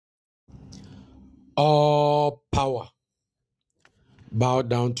All power bow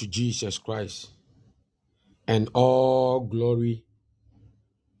down to Jesus Christ, and all glory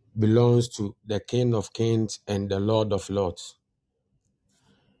belongs to the King of Kings and the Lord of Lords.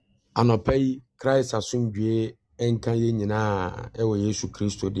 Anɔpa Christ asomdwie enka yɛn nyinaa ɛwɔ Yesu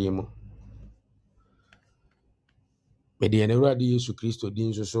Kristo din mu. Mede yɛn Awurade Yesu Kristo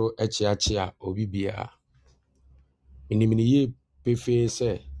din nso so akyeakyea obi biara. Menim ne yie pefee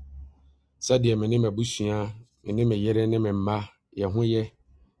sɛdeɛ me ne m'abusua, me ne me yere ne me mma yɛn ho yɛ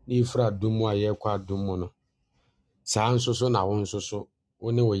na yɛfiri adom mu a yɛrekɔ adom mu no. Saa nso so na wo nso so, wo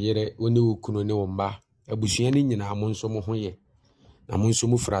ne wo yere, wo ne wo kunu ne wo mba, abusua ne nyinaa mo nso mo ho yɛ. Na mo nso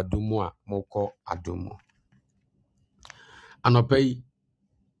mo firi adom mu a mokɔ adom mu. Anɔpa yi,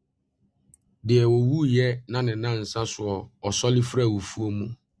 deɛ wɔwuiɛ na ne nansa soɔ ɔsɔle firi awufuo mu,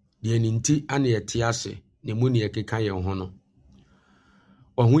 deɛ ne nti ane yɛte ase, ne mu ne yɛkeka yɛn ho no.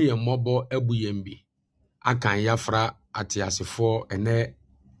 Ɔho yɛn mmɔbɔ abu yɛn bi, akan yɛafra ateasefoɔ ɛnɛ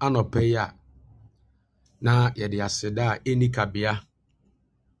anɔpa yi a, na yɛde aseda a ɛni kabea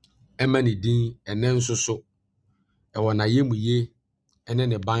ɛma ne din ɛnɛ nso so ɛwɔ n'ayɛmuye ɛne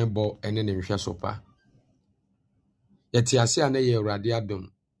ne banbɔ ɛne ne nhwɛso pa. Yɛte ase a na yɛ Awurade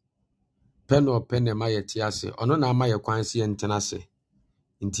adom. Pɛ na ɔpɛ na ɛma yɛte ase. Ɔno na ama yɛ kwan sɛ yɛntena ase.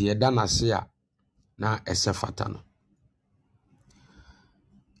 Nti yɛda n'ase a na ɛsɛ fata no.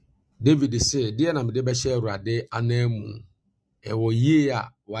 David se, deɛ na mede bɛhyɛ Awurade anan mu, ɛwɔ yie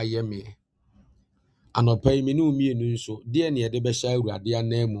a wayɛ me. Anɔpa yi me ne wo mmienu nso, deɛ ne yɛde bɛhyɛ Awurade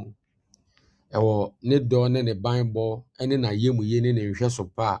anan mu, ɛwɔ ne dɔ ne ne banbɔ ne n'ayɛmuye ne ne nhwɛso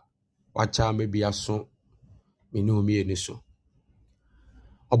pa a wakyɛ me bi aso me ne wo mmienu so.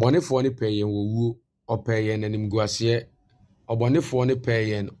 Ɔbɔnefoɔ ne pɛɛ yɛn wɔwuo, ɔpɛɛ yɛn animguaseɛ, ɔbɔnefoɔ ne pɛɛ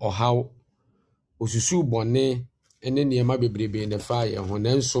yɛn ɔhaw, osusuu bɔne ne nneɛma bebrebe ne faa yɛn ho.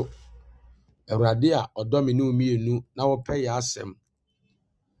 Nanso Awurade a ɔdɔ me ne wo mmienu na wɔpɛ yɛ asɛm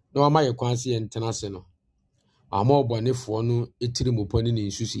na wama yɛ kwan sɛ yɛntena ase no, ama ɔbɔnefoɔ no tiri mmopɔ ne ne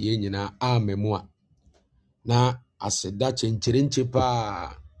nsusu yɛn nyinaa ama mu a, na aseda kyɛnkyerɛnkyɛ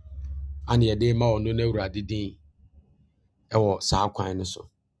paa ane yɛde ma ɔno no Awurade din ɛwɔ saa kwan no so.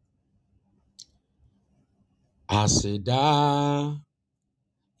 Aseda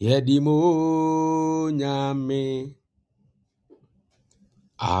yɛde mo nyame,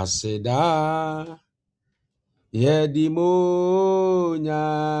 aseda yɛde mo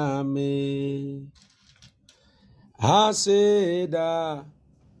nyame, aseda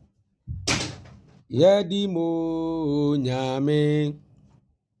yɛde mo nyame,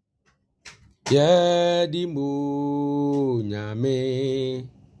 yɛde mo nyame,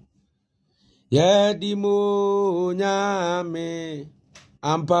 yɛde mo nyame,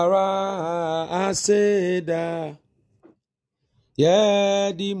 ampara aseda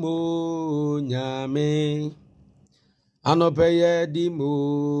yɛde mo nyame, anɔpɛ yɛde mo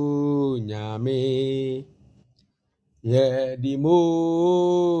nyame, yɛde mo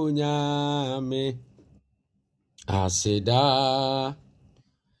nyame, aseda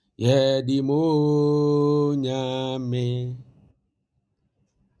yɛde mo nyame,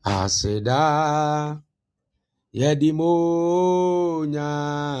 aseda yɛde mo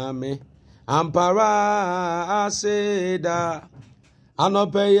nyame, ampara aseda,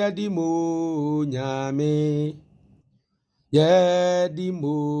 anɔpɛ yɛde mo nyame, yɛde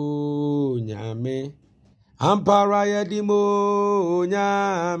mo nyame, ampara yɛde mo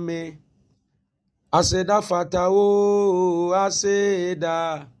nyame, aseda fata o aseda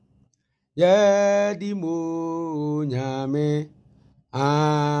yɛde mo nyame,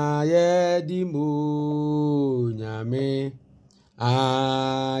 yɛde mo nyame,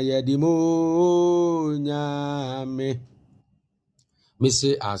 yɛde mo nyame,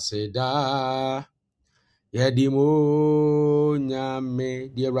 mese aseda yɛde mo nyame,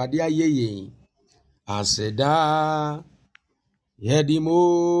 deɛ Awurade ayɛ yɛn, aseda yɛde mo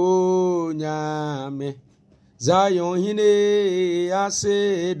nyame, Zion hine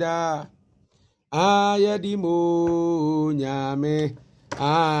aseda, yɛde mo nyame,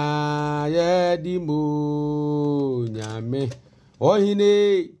 yɛde mo nyame, ɔhene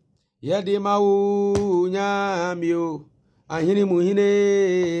yɛde ma wo nyame o, ahene mu hene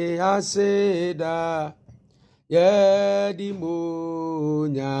aseda, yɛde mo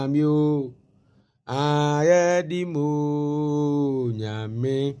nyame o, yɛde mo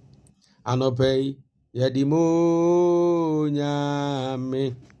nyame, anɔpa yi yɛde mo nyame,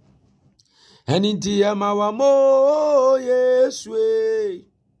 ɛne nti yɛma wa mo Yesu,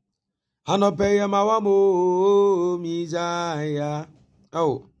 anɔpa yi yɛma wa mo Messiah,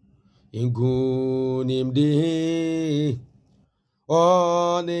 nkunimdi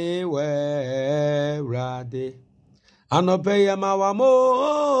ɔne urade. Anope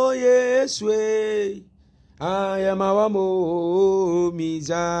yamawamo Yeswe. Ayamawamo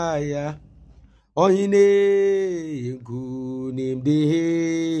Mizaya. Ohine kunimde.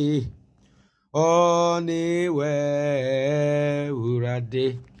 Oniwe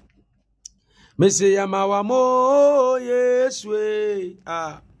urade. Mese yamawamo Yeswe.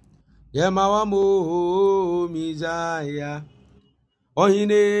 Yamawamo Mizaya.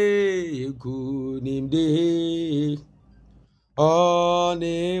 Ohine kunimde.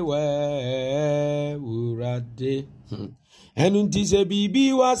 Oniwe urade. Enunti se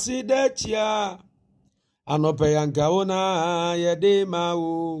bibi wasidechia. Anope yankaona yede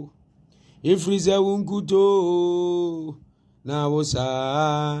mawo. Ifrize unkuto na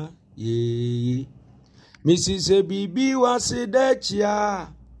wosa ye. Misi se bibi wasidechia.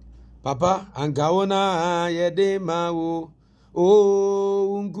 Papa ankaona yede mawo.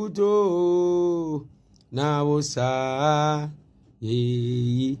 O unkuto na wosa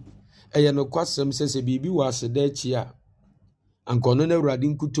ye. Eye no kwasem se bibi wasidechia. Ankono na urade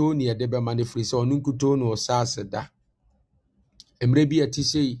nkuto ni yede be manifrisa onu nkuto no osase da. Emre bi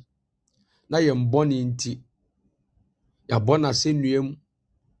atisei na yemboni nti ya bona senuem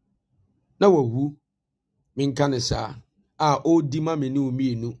na wawu minka ne sa odi ma me ne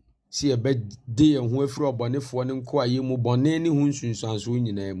umienu si ebe de ho afiri obonefo ne nko aye mu bone ne hu nsunsanso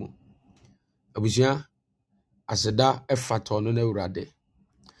nyina mu abusua aseda efato no na urade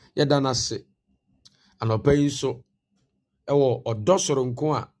yeda na se anopa yi so ewo odosoro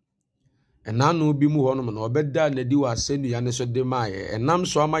nko a enanu bi mu hono na obeda na di wa senu ya ne so de maaye enam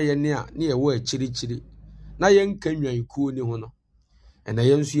so amaye ne a ne ye wo akirichiri na ye nkanwankuo ni ho no ena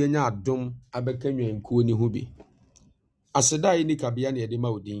ye nso ye nya adom abekanwankuo ni ho bi aseda yi ni kabia ne ye de ma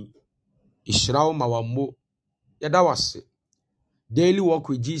odin ishrawo ma wammo yeda wase daily walk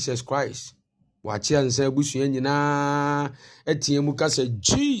with Jesus Christ wachi ansa abusua nyina etie mu kasa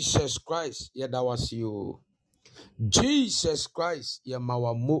Jesus Christ yeda wase yo Jesus Christ ye ma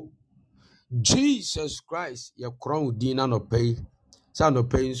wammo Jesus Christ ye kron din na no pay sa no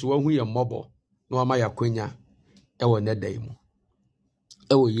pay so wahu ye mobo na wama yakwanya ewo ne dai mu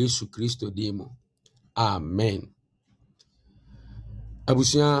ewo Yesu Kristo din mu amen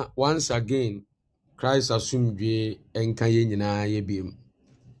abusia once again Christ asumdwe enka ye nyina ye biem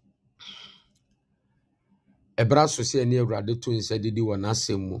ebra so se ne awurade to nsa didi wona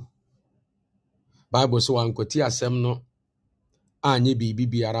asem mu Bible so wankoti asem no anye bibi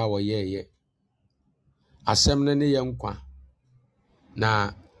biara wo yeye asem ne ye nkwa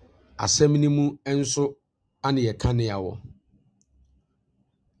na asem ni mu enso ane ye kane yawo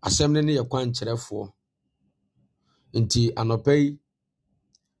asem ne ye kwan kyerefo nti anopai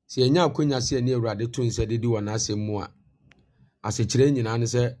se enya akonya se ne awurade to nsa didi wona asem mu a asekyere nyina ne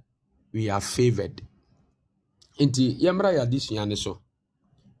se we are favored nti yemra ya disua ne so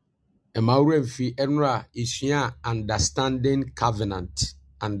emawura mfi enra isua understanding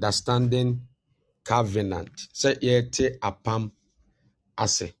covenant se yete apam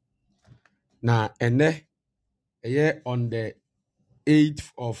ase na ene eye on the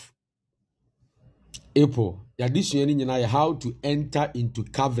 8th of April ya disua ni nyina how to enter into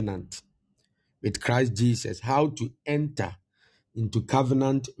covenant with Christ Jesus, how to enter into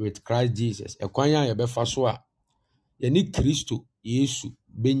covenant with Christ Jesus ekwan ya ye befa so a ye ni Kristo Yesu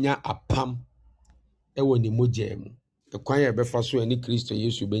benya apam ewo ni mogya mu ekwan ya befa so ni Kristo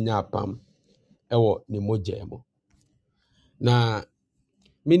Yesu benya apam ewo ni mogya mu na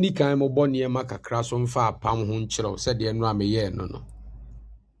mini kan mo bone ma kakra so mfa apam ho nkyerɛw sɛ de eno ameye no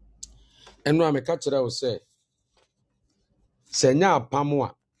eno ameka kyerɛw sɛ nya apam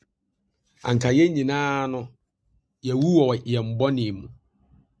a anka ye nyinaa no ye wu wo ye mbone mu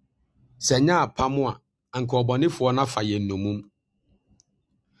sɛ nya apam a anka obonefo na fa ye nomum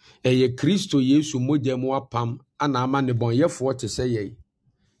eye Kristo Yesu mogya mu apam ana ama ne bonyefo te sɛ ye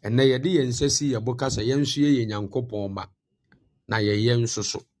ene ye de ye nsasi ye boka sɛ ye nso ye Nyankopɔn ba na ye nso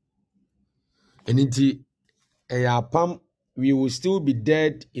so eniti apam we will still be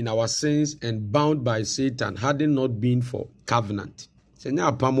dead in our sins and bound by Satan had it not been for covenant sɛ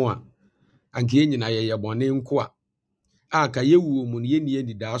nya apam a anka ye nyina ye bone nko a aka ye wuo mu ye ni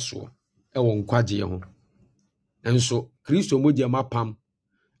anidaso ɛwɔ nkwagye ho enso Kristo mogya mu apam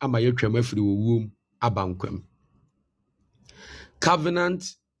ama ye twam afiri wuom aba nkwam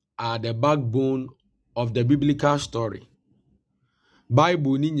covenants are the backbone of the biblical story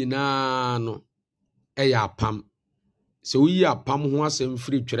Bible ni nyina no eya apam se uyi apam ho asem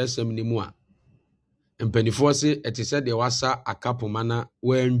firi tweresem ni mu a mpanifo se etise de wasa akapoma na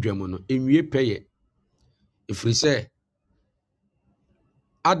wandwam no enwie peye ifiri se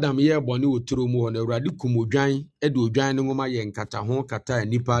Adam ye bɔne wɔ turo mu hɔ na Awurade kum odwan de odwan no nwoma yɛ nkata ho kata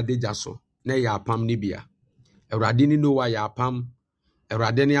nipa de gya so na yɛ apam ne bia. Awurade ne Noah yɛ apam,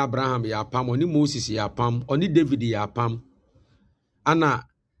 Awurade ne Abraham yɛ apam, ɔne Moses yɛ apam, ɔne David yɛ apam. Ana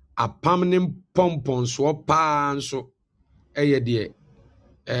apam ne mpɔmpɔnsoɔ paa nso ɛyɛ deɛ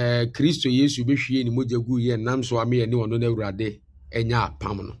Kristo Yesu bɛhwie ne mogya gu yɛ nam so ame yɛ ne ɔno no Awurade ɛnya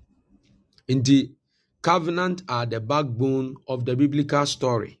apam no. Nti covenant are the backbone of the biblical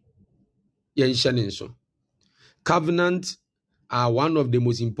story. So covenant are one of the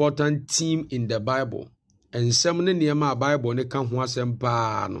most important themes in the Bible. And some ne nneɛma a Bible ne ka ho asɛm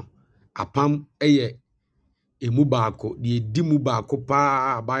paa no. Apam ɛyɛ emu baako, deɛ di mu baako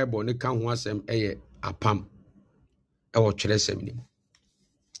paa a Bible ne ka ho asɛm ɛyɛ apam. Ɛwɔ Kyerɛsɛm ni mu.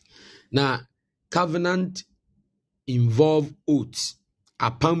 Na covenant involve oaths.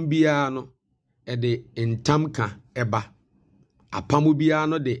 Apam biara no ɛde ntam ka ɛba. Apam biara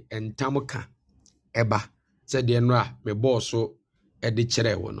no de ntam ka ɛba. Sɛdeɛ no a mebɔɔ so ɛde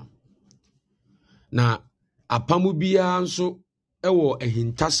kyerɛ wo no. Na apam biara nso ɛwɔ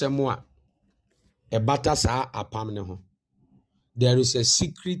ahintasɛm a ɛbata saa apam ne ho. There is a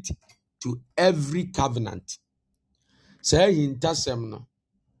secret to every covenant. Saa ahintasɛm no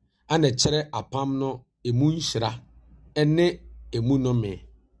ana kyerɛ apam no emu nhyira ɛne emu nnome.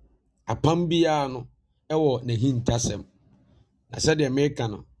 Apam biara no ɛwɔ n'ahintasɛm. Na sɛdeɛ meka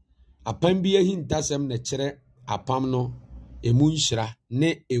no, apam biara ahintasɛm na kyerɛ apam no emu nhyira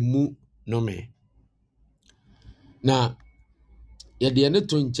ne emu nnome. Na yɛde ne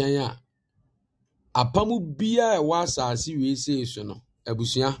to nkyɛn a apam biara ɛwɔ asase wei sei so no,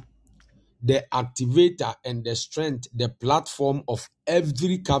 abusua, the activator and the strength, the platform of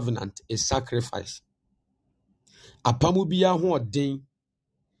every covenant is sacrifice. Apam biara ho ɔden,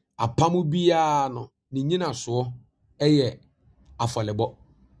 apam biara no ne nyinasoɔ ɛyɛ afɔrebɔ.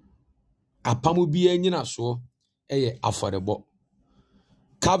 Apam biara nyinasoɔ ɛyɛ afɔrebɔ.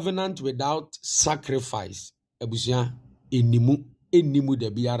 Covenant without sacrifice, abusua, enimu da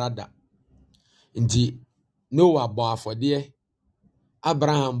biara da. Nti Noah bɔ afɔdeɛ,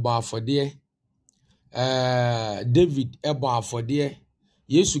 Abraham bɔ afɔdeɛ, David ɛbɔ afɔdeɛ,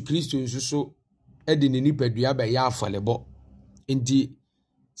 Yesu Kristo nso so ɛde ne nipadua bɛyɛ afɔrebɔ. Nti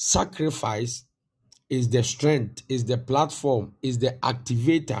sacrifice is the strength, is the platform, is the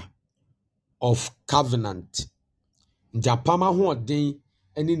activator of covenant. Nti apam ahoɔden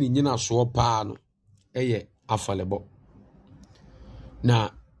ɛne ne nyinasoɔ paa no ɛyɛ afɔrebɔ. Na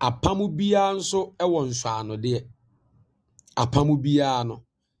apam biara nso ɛwɔ nsɔanodeɛ. Apam biara no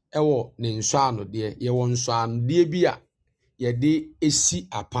ɛwɔ ne nsɔanodeɛ. Yɛwɔ nsɔanodeɛ bi a yɛde esi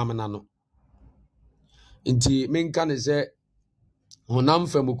apam na no. Nti menka ne sɛ honam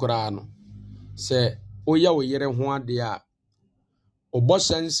fam koraa no, sɛ woyɛ wo yere ho ade a ɔbɔ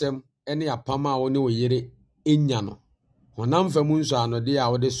hyɛnsɛm ɛne apam a wo ne wo yere enya no. Honam fam nsɔanodeɛ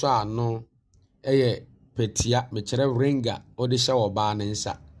a wode sɔ ano ɛyɛ petia, mekyerɛ ringa, wode hyɛ ɔbaa ne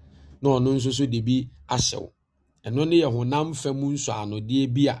nsa. Na ɔno nso so de bi ahyɛw. Ɛno ne yɛ honam fam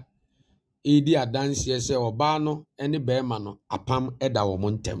nsɔanodeɛ bi a ɛdi adanseɛ sɛ ɔbaa no ne bɛrima no apam ɛda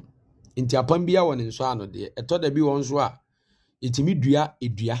wɔn ntam. Nti apam biara wɔ ne nsɔanodeɛ. Ɛtɔ da bi wɔ nso a yɛtumi dua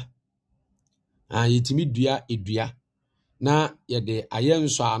edua. Yɛtumi dua edua na yɛde ayɛ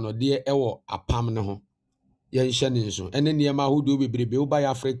nsɔanodeɛ ɛwɔ apam ne ho. Yɛnhyɛ ne nso. Ɛne nneɛma ahodoɔ bebrebe woba yɛ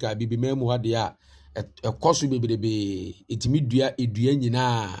Africa bibima mu hɔ deɛ a ɛkɔ so bebrebe. Yɛtumi dua edua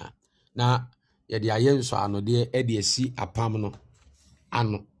nyinaa na yɛde ayɛ nsɔanodeɛ ɛde asi apam no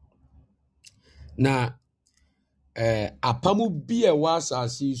ano. Na apam bi a ɛwɔ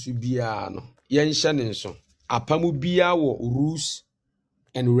asase so biara no yɛnhyɛ ne nso. Apam biara wɔ rules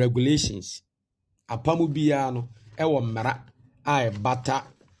and regulations. Apam biara no ɛwɔ mmara a ɛbata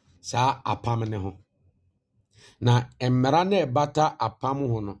saa apam ne ho. Na mmara na ɛbata apam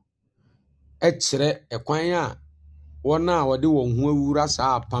ho no ɛkyerɛ ɛkwan a wɔn a wɔde wɔn ho awura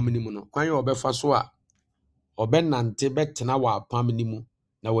saa apam ne mu no, kwan a wɔbɛfa so a ɔbɛnante bɛtena wɔ apam ne mu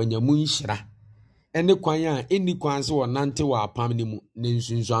na wɔanya mu nhyira. Ɛne kwan a ɛnni kwan sɛ wɔnante wɔ apam ne mu na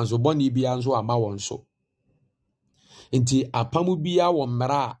nsunsuanso bɔne biara nso ama wɔn so. Nti apam biara wɔ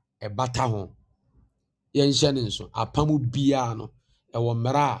mmara a ɛbata ho. Yɛnhyɛ ne nso. Apam biara no ɛwɔ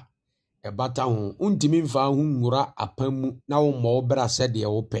mmara a ɛbata ho. Ntumi mfa ho nwura apam mu na wɔmmɔ wo bra sɛdeɛ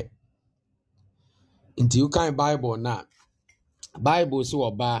wopɛ. Nti wokan Bible na Bible sɛ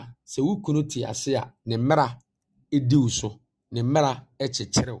ɔbaa sɛ wo kunu te ase a ne mmara ɛdi wo so, ne mmara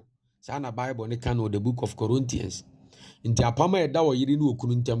ɛkyekyere. Saa na Bible ne ka no the book of Corinthians. Nti apam a ɛda wɔ yere ne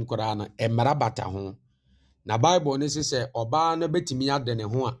okunu ntam koraa no mmara bata ho. Na Bible ne sɛ ɔbaa no betumi ade ne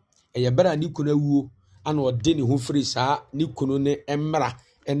ho a ɛyɛ bere a ne kunu awuo ana ɔde ne ho firi saa ne kunu ne mmara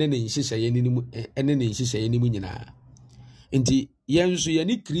ene ne nhyehyɛeɛ ne mu ene ne nhyehyɛeɛ ne mu nyinaa. Nti yɛn nso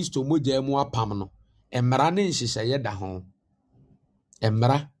yɛne Kristo mogya mu apam no, mmara ne nhyehyɛeɛ da ho.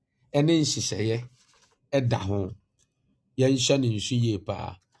 Mmara ne nhyehyɛeɛ da ho. Yɛnhyɛ ne nso yie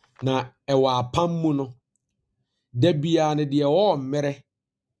paa. Na ɛwɔ apam mu no, da biara no deɛ ɛwɔ mmerɛ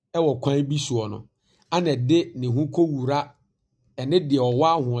ɛwɔ kwan bi soɔ no, ana de ne ho kɔwura ɛne deɛ ɔwɔ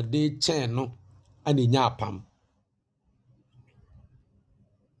ahoɔden kyɛn no ana nya apam.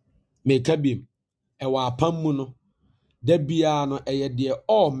 Meka bim, ɛwɔ apam mu no, da biara no ɛyɛ deɛ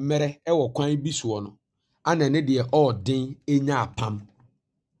ɔmmerɛ ɛwɔ kwan bi soɔ no, ana ne deɛ ɔden nya apam.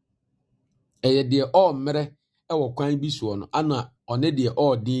 Ɛyɛ deɛ ɔmmerɛ ɛwɔ kwan bi soɔ no, ana ɔne deɛ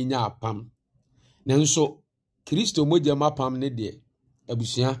ɔden nya apam. Nanso Kristo mogya mu apam ne deɛ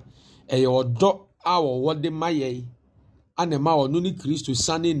abusua ɛyɛ ɔdɔ a wɔwɔ de ma yɛn, ana ma ɔno ne Kristo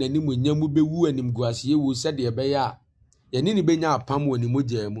sane n'anim nyam bɛwu animguaseɛ wu sɛdeɛ ɛbɛyɛ a yɛne ne bɛnya apam wɔ ne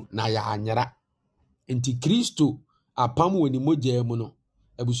mogya mu na yɛanyera. Nti Kristo apam wɔ ne mogya mu no,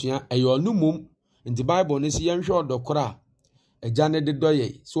 abusua ɛyɛ ɔno mom. Nti Bible no sɛ yɛnhwɛ ɔdɔkorɔ a agya ne de dɔ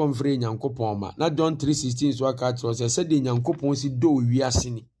yɛ sɛ ɔmfrɛ Nyankopɔn ma. Na John 3:16 so aka kyerɛ sɛ sɛdeɛ Nyankopɔn si dɔ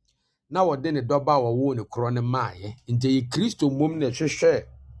wiase ni, na wɔde ne dɔba a wɔwɔ ne korɔ no maayɛ. Nti ɛyɛ Kristo mom na ɛhwehwɛ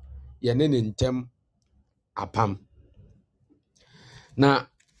yɛne ne ntam apam. Na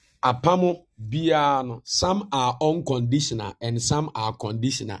apam biara no, some are unconditional and some are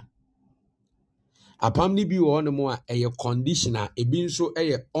conditional. Apam ni bi wɔ hɔ nom a ɛyɛ conditional, ebi nso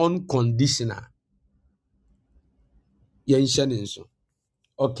ɛyɛ unconditional. Yɛnhyɛ ne nso.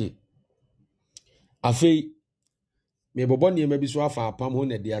 Okay. Afei, mebɔbɔ nneɛma bi so afa apam ho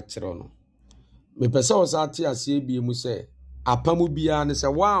na de akyerɛ no. Mepɛ sɛ ɔsa te aseɛ bi mu sɛ apam biara no sɛ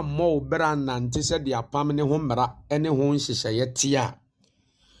woammɔ wo bra nante sɛ de apam ne ho mmara ne ho nhyehyɛeɛ te a,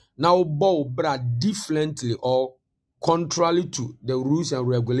 na wobɔ wo bra differently or contrary to the rules and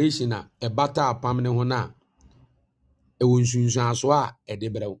regulation a ɛbata apam ne ho no a, ɛwɔ nsunsuanso a ɛde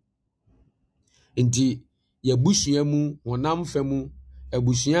brɛ wo. Nti yɛabusua mu, honam fa mu,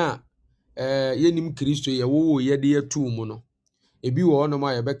 abusua a yɛnim Kristo yɛwowɔ yɛde yɛtuu mu no, ebi wɔ hɔnom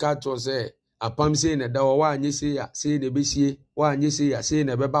a yɛbɛka akyerɛ sɛ apam sei na da wɔ woanyɛ sei a sei na ɛbɛsie, woanyɛ sei a sei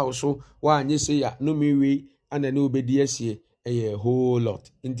na ɛbɛba wo so, woanyɛ sei a nnome wei ana ne wobɛdi asie. Ɛyɛ whole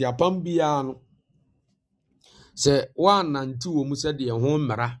lot. Nti apam biara no, sɛ woanante wɔ mu sɛdeɛ ho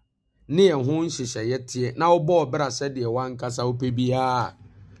mmara ne ɛho nhyehyɛeɛ teɛ na wobɔ ɔbra sɛdeɛ wankasa wopɛ biara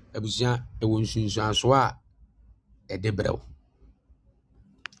abusua ɛwɔ nsunsuanso a ɛde brɛ wo.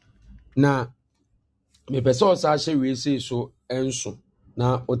 Na mepɛ sɛ ɔsa hyɛ wei sei so ɛnso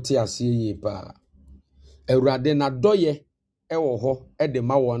na wote aseɛ yie paa. Awurade n'adɔyɛ ɛwɔ hɔ ɛde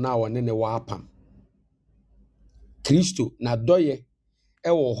ma wɔn a wɔne ne wɔ apam. Kristo n'adɔyɛ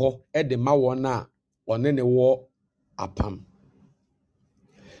ɛwɔ hɔ ɛde ma wɔn a wɔne ne wɔ apam.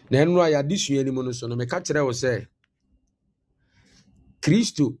 Na ɛno a yɛade sua ni mu no so no, meka kyerɛ wo sɛ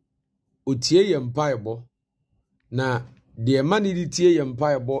Kristo otie yɛ mpaebɔ, na deɛ ma ne de tie yɛ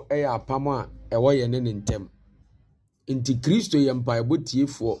mpaebɔ ɛyɛ apam a ɛwɔ yɛ ne ne ntam. Nti Kristo yɛ mpaebɔ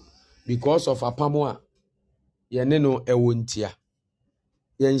tiefoɔ because of apam a yɛne no ɛwɔ ntia.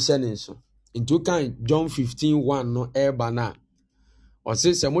 Yɛnhyɛ ne nso. Nti wokan John 15:1 no ɛreba no a,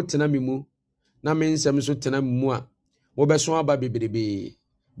 ɔse sɛ motena me mu na me nsɛm nso tena me mu a, wobɛso aba bebrebee.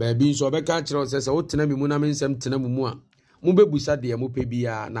 Baabi nso ɔbɛka kyerɛ wo sɛ sɛ wotena me mu na me nsɛm tena me mu a, mobɛbusa deɛ mopɛ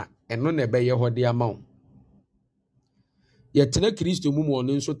biara na ɛno na ɛbɛyɛ hɔ de ama wo. Yɛtena Kristo mu ma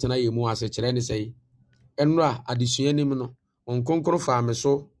ɔno nso tena yɛ mu ase kyerɛ ne sɛ ɛno a adesua nim no, ɔnkonkoro faa me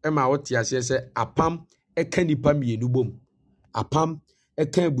so ma wote aseɛ sɛ apam ɛka nipa mmienu bom. Apam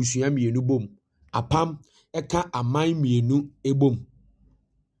ɛka abusua mmienu bom. Apam ɛka aman mmienu ebom.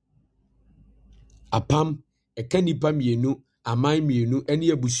 Apam ɛka nipa mmienu, aman mmienu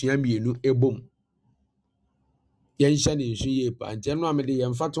ɛne abusua mmienu ebom. Yɛnhyɛ ne nso yie pa. Nti ɛno a mede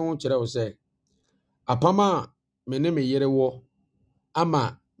yɛmfa to ho kyerɛ wo sɛ apam a me ne me yere wɔ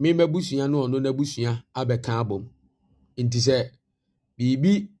ama me mabusua no ɔno n'abusua abɛka abom. Nti sɛ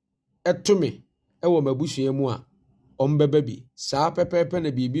biribi ɛto me ɛwɔ m'abusua mu a ɔmbɛba bi, saa pɛpɛɛpɛ na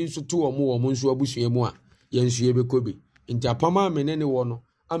biribi nso to wɔn nso abusua mu a yɛn nso yɛbɛkɔ bi. Nti apam a me ne ne wɔ no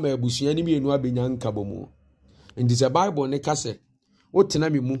ama abusua ne mmienu abɛnya nkabɔ mu. Nti sɛ Bible ne ka sɛ wotena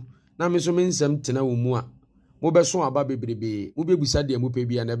me mu na me nso me nsɛm tena wo mu a, mobɛso aba bebrebee, mobɛbusa deɛ mopɛ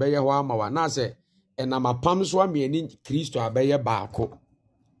bia na ɛbɛyɛ hɔ ama wa. Na sɛ ɛnam apam so amieni Kristo abɛyɛ baako.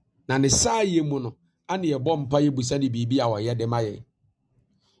 Na ne saa yɛ mu no, ane yɛbɔ mpa yɛbusa ne biribi a wɔyɛ de ma yɛn.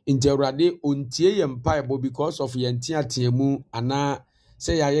 Nti Awurade ontie yɛ mpaebɔ because of yɛn teateamu anaa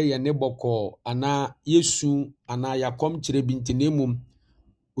sɛ yɛayɛ yɛn ne bɔkɔɔ anaa yɛsu anaa yɛakɔm kyerɛ bi nti na mmom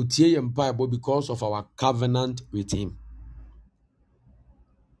otie yɛ mpaebɔ because of our covenant with him.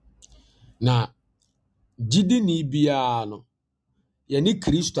 Na gidi ni biara no yani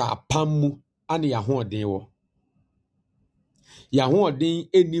Kristo apam mu ane yahoɔden wɔ. Yahoɔden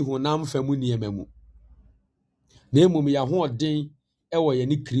eni honam fa mu nneɛma mu. Na mmom yahoɔden ɛwɔ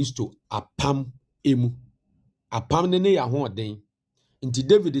yani Kristo apam emu. Apam ne yahoɔden. Nti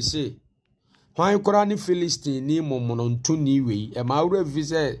David say, hwan kora ne Philistine ni momonontoni wei. E ma wura fi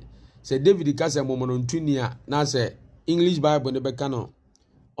se David ka se momonontoni a na se English Bible ne bɛka no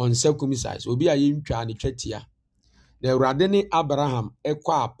uncircumcised. Obi a yɛntwa ne twatia. Na Awurade ne Abraham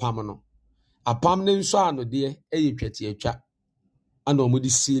ekɔ apam no. Apam ne nso anode ɛyɛ twatiatwa. Ana ɔmo de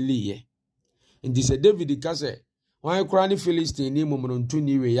sieliye. Nti se David ka se hwan kora ne Philistine ni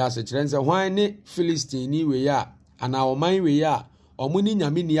momonontoni wei a se kyerɛ sɛ hwan ne Philistine ni wei a ana ɔman wei a ɔmo ni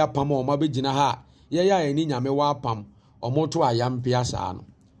nyame ni apam a ɔmo abɛgyina ha yɛyɛ a ni nyame wɔ apam ɔmo to ayampe asa no.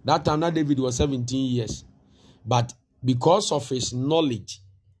 That time na David was 17 years, but because of his knowledge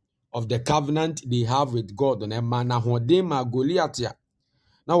of the covenant they have with God na ɛma na hoɔden ma Goliath a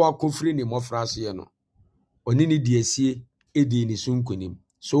na wakɔfiri ne mmɔfraseɛ no ɔne ne di asie edi ne so nkonim.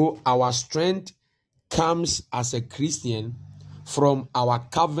 So our strength comes as a Christian from our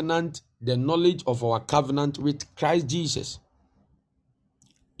covenant, the knowledge of our covenant with Christ Jesus.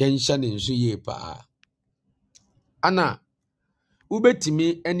 Yɛnhyɛ ne nso yie paa. Ana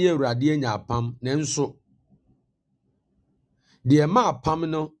ubetimi ene Awurade anya apam nanso de ma apam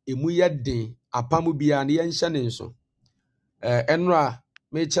no emu yɛ den apam bia ne yɛnhyɛ ne nso. Enra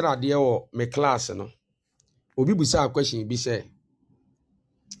me kyerɛ ade wɔ me class no. Obi busa question bi sɛ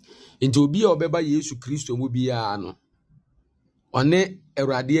nti obi a obeba Yesu Kristo mu bia no ɔne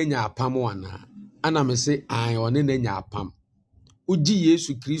Awurade anya apam wana. Ana me se an ɔne na anya apam. Uji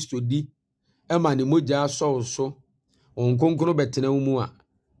Yesu Kristo di ema ne mogya so onkonkro betena mu a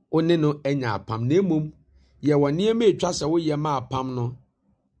one no anya apam. Na emom ye wone ma etwa se wo ye ma apam no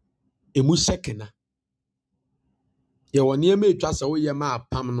emu sekena. Ye wone ma etwa se wo ye ma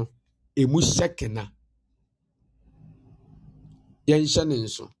apam no emu sekena. Ye nhye ne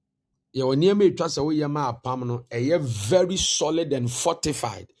nso. Ye wone ma etwa se wo ye ma apam no eye very solid and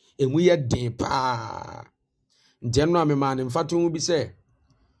fortified. Emu ye den pa. Nti no amema ne mfato hu bi se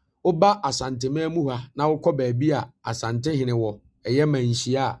oba asantema mu ha na wokɔ baabi a asante hene wɔ ɛyɛ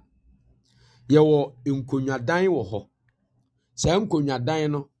manhyia a yɛwɔ nkonwadan wɔ hɔ. Saa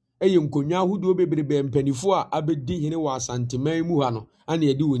nkonwadan no ɛyɛ nkonwa ahodoɔ bebrebe mpanifo a abɛdi hene wɔ asantema mu ha no ana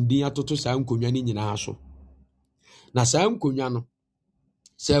yɛde wɔn din atoto saa nkonwa no nyinaa so. Na saa nkonwa no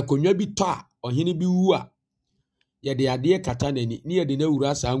sɛ nkonwa bi tɔ a ɔhene bi wu a yɛde adeɛ kata n'ani ne yɛde na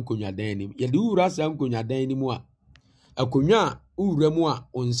wura saa nkonwadan nim. Yɛde wura saa nkonwadan nim a akonwa ura mu a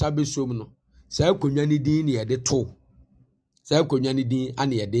onsa besom no saa akonwa ne din ne yɛde to. Saa akonwa ne din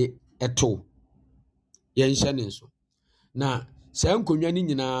ane yɛde ɛto. Yɛnhyɛ ne nso. Na saa akonwa ne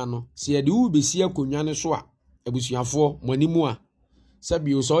nyinaa no sɛ yɛde wo besi akonwa ne so a abusuafoɔ monimu a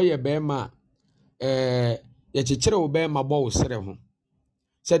sɛbio sɛ ɔyɛ bɛɛma yɛkyekyere wo bɛɛma bɔ wo sere ho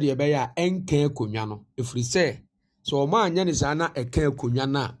sɛde yɛbɛyɛ a ɛnka akonwa no ɛfiri sɛ ɔma anyɛ ne saa na ɛka akonwa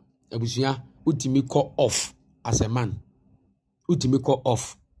no a abusua wotumi kɔ off as a man. Utimi kɔ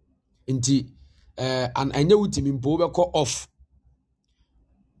off. Nti anya utimi mpo bɛkɔ off.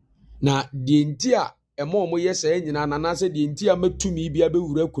 Na die nti a ɛma ɔmo yɛ saa nyina na sɛ die nti a matumi bia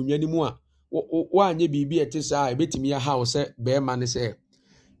bɛwura akonwa ni mu a wa anya biribi ɛte saa ɛbɛtumi ya ha wo sɛ bɛɛma ne sɛ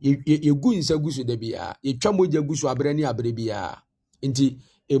yɛgu nsa gu so da bia yɛtwa mogya gu so abrɛ ne abrɛ bia. Nti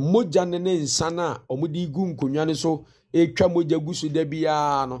emogya ne nsa na ɔmo de gu nkonwa ne so etwa mogya gu so da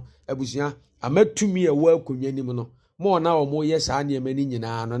bia no abusua amatumi ɛwɔ akonwa ni mu no mo na omo ye saa nneɛma ni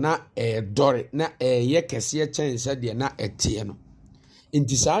nyinaa no na dɔre na ye kɛseɛ kyɛn sɛ deɛ na ɛteɛ no.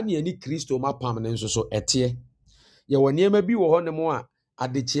 Nti saa ne ani Kristo mapam ne nso so ɛteɛ. Ye wɔ nneɛma bi wɔ hɔ ne mo a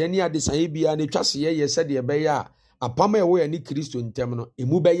adekyeɛ ne adesae bia ne twa se yɛ sɛ deɛ bɛyɛ a apam a ɛwɔ yɛ ne Kristo ntɛm no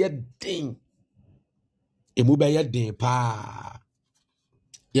emu bɛyɛ den. Emu bɛyɛ den paa.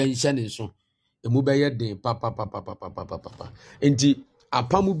 Yɛ nhyɛ ne nso. Emu bɛyɛ den pa. Nti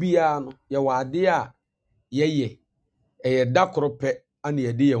apam bia no ye wɔ ade a yɛyɛ ɛyɛ da korope ane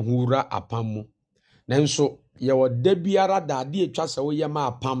yɛde yɛn ho wura apam mu. Nanso yɛwɔ da biara da ade etwa sɛ woyɛ ma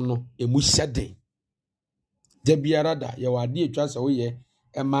apam no emu hyɛden. Da biara da yɛwɔ ade etwa sɛ woyɛ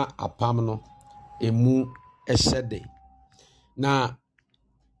ɛma apam no emu hyɛden. Na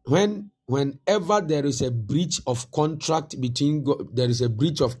whenever there is a breach of contract between God, there is a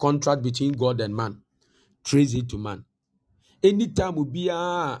breach of contract between God and man, trace it to man. Anytime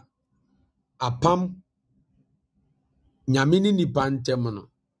biara apam nyame ni nipa ntem no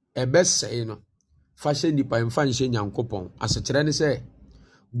ebesɛe no fashe nipa mfa nhye nyankopɔn asekyerɛ ne sɛ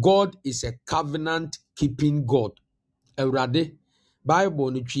God is a covenant keeping God. Awurade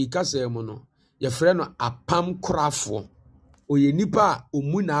Bible no twi kasa mu no yɛfrɛ no apam korafo. Oye nipa a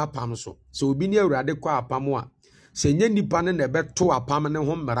omu na apam so. So obi ne Awurade kɔ apam a sɛ nye nipa ne na ɛbɛto apam ne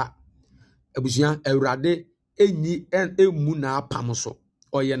ho mmara. Abusua Awurade enyi emu na apam so.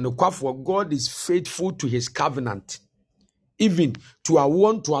 Oye nokwafo. God is faithful to his covenant. Even to a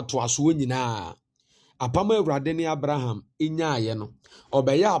want to aso nyinaa. Apam Awurade ne Abraham enyaayɛ no.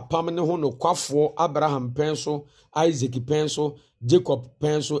 Ɔbɛyɛ apam ne ho nokwafo Abraham pɛn so, Isaac pɛn so, Jacob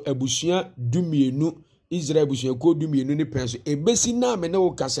pɛn so, abusua 12, Israel abusua ko 12 ne pɛn so. Ebesi na me ne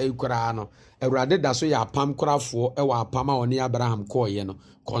wo kasa ikura no. Awurade da so yɛ apam korafo ɛwɔ apam a ɔne Abraham kɔɔyɛ no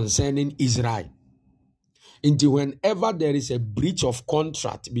concerning Israel. Until whenever there is a breach of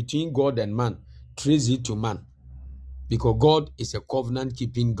contract between God and man, trace it to man. Because God is a covenant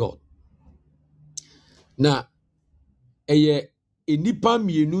keeping God. Na eye enipa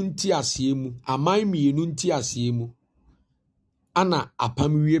mienu nti asie mu, aman mienu nti asie mu, ana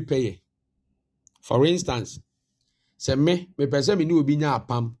apam wie peye. For instance, se me pese me ni obi nya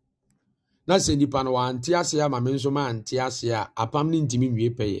apam, na se nipa no wa nti asie ama me nso ma nti asie a, apam ni ntimi wie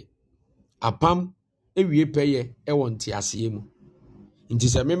peye. Apam ewie peye wo nti asie mu. Nti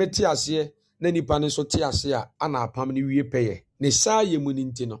se me ti asie, na nipa ne so ti asie a, ana apam ni wie peye. Ne saa ye mu ni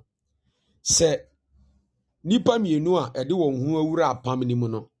nti no, se nipa mienu a ede won hu awura apam ni mu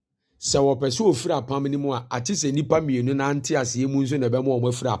no se wo pese ofira apam ni mu a ati se nipa mienu na ante ase mu nso na be mo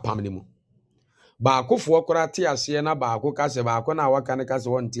ofira apam ni mu ba akofo kora te ase na ba ako kase ba ako na waka ne kase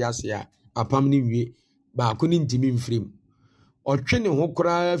won te ase a apam ni wie ba ako ni ntimi mfirim otwe ne ho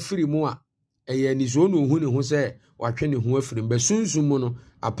kora afiri mu a eye ni zo no hu ne ho se watwe ne ho afirim be sunsun mu no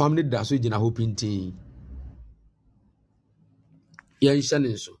apam ni da so gina ho pintin ye nhyɛ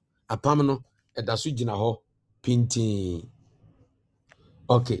ne nso apam no ɛda so gina ho pintin.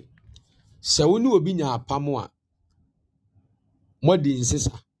 Okay. Se woni obi nya apam a modi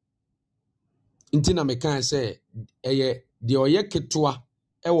nsesa. Nti na mekan se eye de oye ketoa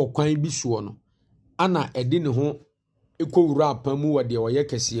ewo kwan bi so no ana edi ne ho ekowura apam mu wo de oye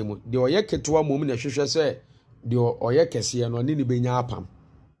kese mu. De oye ketoa mom na hwehwe se de oye kese no ne benya apam.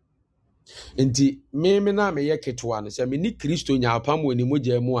 Nti me na me ye ketoa no se me ni Kristo nya apam woni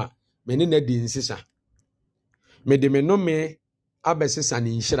mogya mu a me ne na di nsesa. Me de me no me abesesa ne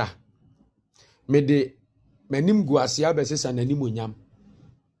nhira. Me de manim guase abesesa nanim onyam.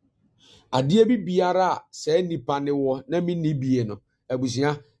 Ade bi biara se nipa ne wo na me ni bie no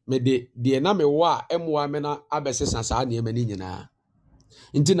abusua me de na me wo a emoa me na abesesa saa ne mani nyina.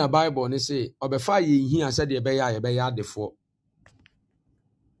 Nti na Bible ne se obefa ye hia se de be ya adefo.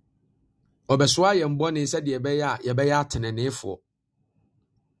 Obeso aye mbone se de be ya atenenefo.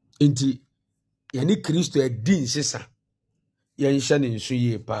 Nti ye ni Kristo adi nsesa. Ye nhye ne nso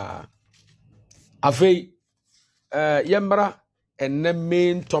ye pa. Afei yemra enne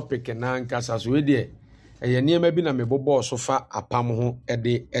main topic na nkasa so we de eye niema bi na mebobo so fa apam ho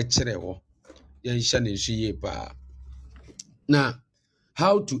de ekire ho ye nhye ne nso ye pa. Now,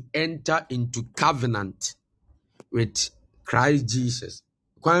 how to enter into covenant with Christ Jesus.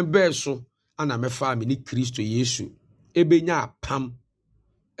 Kwan be so ana mefa me ni Kristo Yesu ebenya apam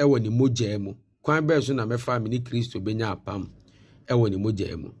ewo ni mogya mu. Kwan be so na mefa me ni Kristo benya apam ewo ni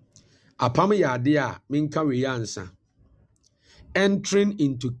mogya mu. Apam ya ade a minka we yansa. Entering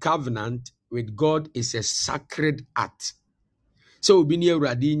into covenant with God is a sacred act. So obi ni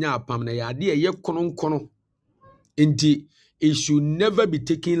Awurade nya apam na ya ade ye kono nti it should never be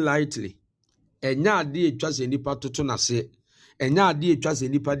taken lightly. Enya ade etwa se nipa toto na se. Enya ade etwa se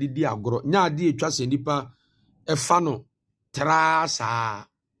nipa didi agoro. Enya ade etwa se nipa efa no trasa.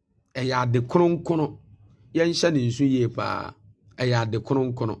 Eya ade kono. Ye nhye ne nso ye pa. Eya ade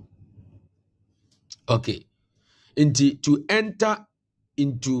kono. Okay. To enter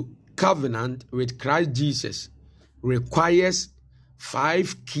into covenant with Christ Jesus requires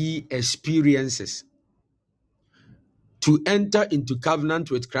 5 key experiences. To enter into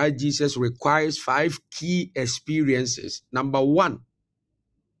covenant with Christ Jesus requires 5 key experiences. Number one,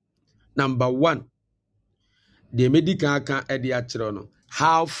 the medical can ediatrono.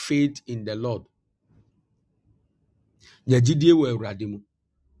 Have faith in the Lord. Nyajidie we Awurade mu.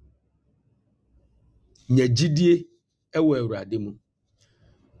 Nyajidie ewe Awurade mu.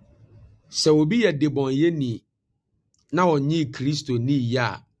 Se obi ye debonye ni na onyi Kristo ni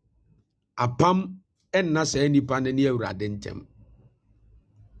ya apam enna sa nipa ne ni Awurade ntem.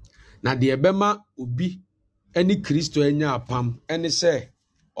 Na de ebema obi eni Kristo enya apam eni se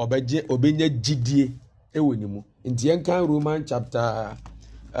obenya gidie ewo ni mu. Nti enkan Roman chapter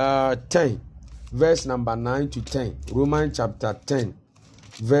 10 verse number 9 to 10. Roman chapter 10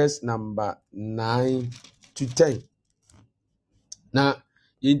 verse number 9 to 10. na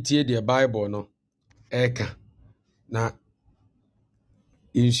yɛntie deɛ Bible no ɛka na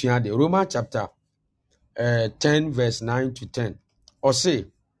yɛnsua deɛ Roman chapter 10 verse 9 to 10 ɔse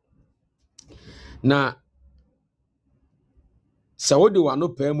na sɛ wode w'ano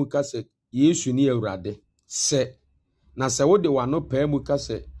paa mu ka sɛ Yesu ne Awurade sɛ wode w'ano paa mu ka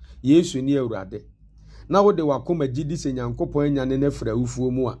sɛ Yesu ne Awurade na wode wakoma gye di sɛ Nyankopɔn anyane no afiri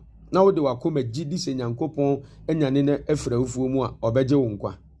awufoɔ mu a na wode wakoma gye di sɛ Nyankopɔn anyane no afiri awufoɔ mu a ɔbɛgye wo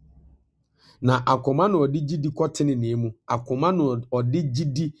nkwa na akoma na ɔde gyidi kɔtene ne mu akoma na ɔde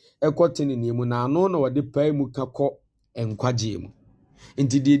gyidi kɔtene ne mu na ano na ɔde paa mu ka kɔ nkwagye mu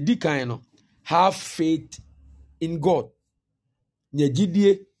nti deɛ di kan no have faith in God nya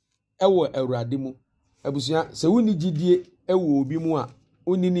gyidie ɛwɔ Awurade mu abusua sɛ wonni gyidie ɛwɔ obi mu a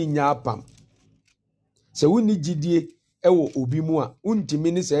wonni ne nya apam sɛ wonni gyidie ɛwɔ obi mu a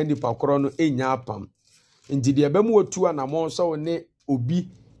wontimi ne saa nipa korɔ no nya apam nti deɛ bɛmu otu anamɔ sɛ wo ne obi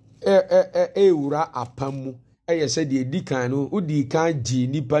ewura apam mu ɛyɛ sɛ deɛ di kan no wodi kan gye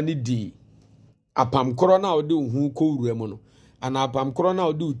nipa ne di apam korɔ na wode wo ho kɔwura mu no ana apam korɔ na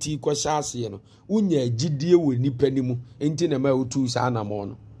wode wo ti kɔhyɛ aseɛ no wonya gyidie wɔ nipa ne mu nti na ma wotu saa anamɔ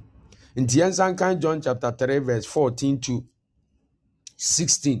no nti yɛnsan kan John chapter 3 verse 14 to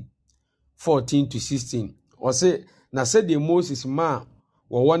 16 ɔse na sɛdeɛ Moses ma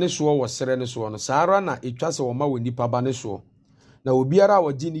wɔwɔ ne soɔ wɔ serɛ ne soɔ no saa ara na ɛtwa sɛ wɔma wɔ nipa ba ne soɔ na obiara a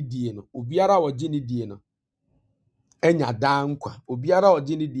wɔgye ne die no anya daa nkwa obiara a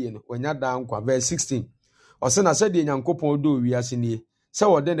wɔgye ne die no wanya daa nkwa verse 16 ɔse na sɛdeɛ Nyankopɔn dɔ wiase nie sɛ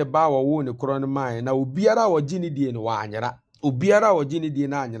wɔde ne ba wɔwo ne korɔ no mae na obiara a wɔgye ne die no waanyera obiara a wɔgye ne die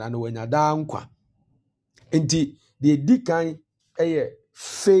no anyera no wanya daa nkwa nti deɛ di kan ɛyɛ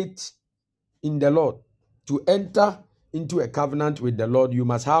faith in the Lord. To enter into a covenant with the Lord, you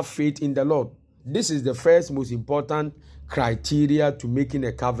must have faith in the Lord. This is the first most important criteria to making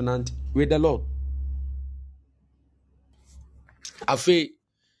a covenant with the Lord. Afei,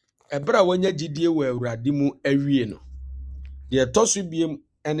 ebra wanya gyidie wɔ Awurade mu awie no. Deɛ ɛtɔ so biem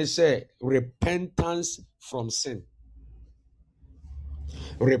ɛne sɛ repentance from sin.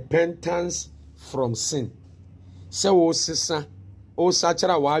 Repentance from sin. Sɛ wo sesa, o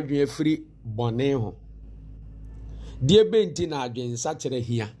sakyera w'adwene afiri bɔne ho. Die benti na adwen sakyera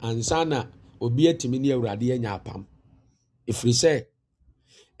hia ansa na obi atimi ne Awurade anya apam. Efiri sɛ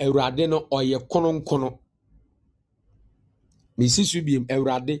Awurade no ɔyɛ kono. Mesi so biem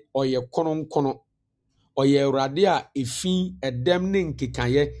Awurade ɔyɛ kono. Ɔyɛ Awurade a efi ɛdɛm ne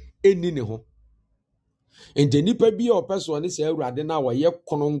nkekaye eni ne ho. Ente nipa bi a ɔpɛ so ne sɛ Awurade na ɔyɛ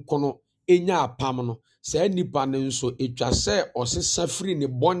kono enya apam no saa nipa ne nso etwa sɛ ɔsesa firi ne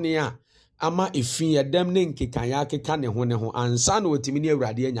bɔne a ama efi ɛdɛm ne nkekaye akeka ne ho ansa na otimi ne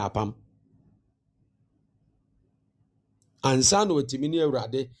Awurade anya apam. Ansa na otimi ne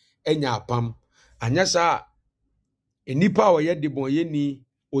Awurade anya apam. Anya saa nipa a ɔyɛ debɔnyɛni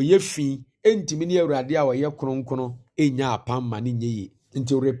ɔyɛ fi entimi ne Awurade a ɔyɛ kono enya apam ma ne nyeye.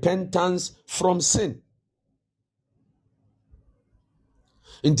 Into repentance from sin.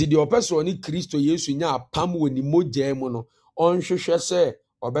 Nti deɛ ɔpɛ so ɔne Kristo Yesu nya apam wɔ ne mogya mu no ɔnhwehwɛ sɛ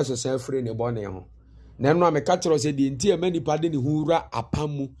ɔbɛsesa afiri ne bɔne ho. Na ɛno a meka kyerɛ sɛ deɛ nti ɛma nipa de ne ho wura apam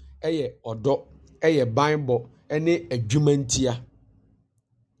mu ɛyɛ ɔdɔ, ɛyɛ banbɔ, ɛne adwuma ntia.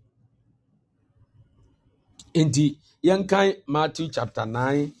 Nti yɛnkan Matthew chapter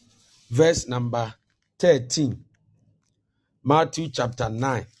 9 verse number 13. Matthew chapter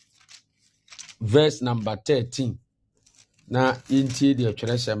 9 verse number 13. Na intie de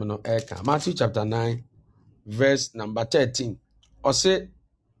atwerɛsɛm no ɛka. Matthew chapter 9 verse number 13. Ɔse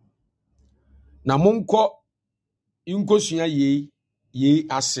na monkɔ nkosua yei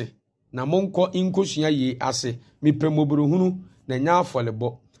ase. Na monkɔ nkosua yei ase. Mepɛ mmɔborɔhunu na nya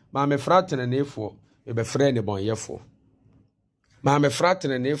afɔlebɔ. Ma mefra teneneefoɔ, mebɛfrɛ ne bɔnyɛfoɔ. Ma mefra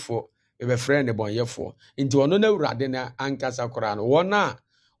teneneefoɔ, mebɛfrɛ ne bɔnyɛfoɔ. Nti ɔno na Awurade na ankasa koraa no. Wɔn a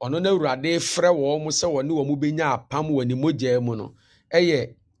ɔno na Awurade frɛ wɔn mo sɛ wɔne wɔn mo benya apam wɔ ne mogya mu no.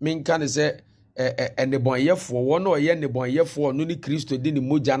 Ɛyɛ menka ne sɛ nebɔnyɛfoɔ wɔn a ɔyɛ nebɔnyɛfoɔ ɔno ne Kristo de ne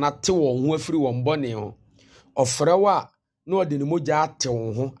mogya na te wɔn ho afiri wɔn bɔne ho. Ɔfrɛ wo a na ɔde ne mogya ate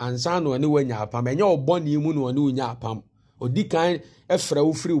wɔn ho ansa na ɔne wanya apam. Ɛnyɛ ɔbɔne mu na ɔne wonya apam. Odi kan ɛfrɛ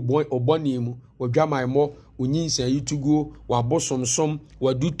wo firi ɔbɔne mu, ɔdwamammɔ, onyinsayi tuguo, wabosomsom,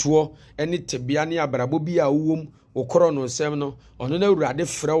 wadutoɔ, ɛne tebea ne abrabɔ bi a wowom, wokɔrɔ no nsɛm no, ɔno na Awurade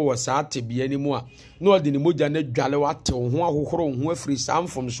frɛ wo saa tebea ni mu a, na ɔde ne mogya na dwale wate wo ho ahohoro wo ho afiri saa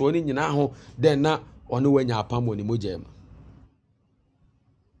mfomsoɔ ne nyinaa ho, dɛn na ɔne wanya apam wɔ ne mogya mu.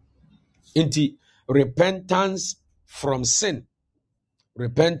 Inti repentance from sin.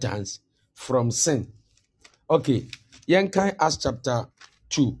 Repentance from sin. Okay, Yenkai Acts chapter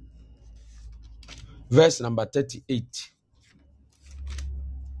 2, verse number 38.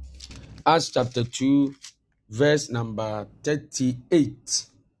 Acts chapter 2, verse number 38.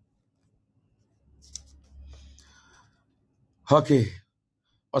 Okay.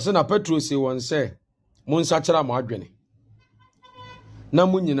 Osena Petro say one say, Monsachara Madwene. Na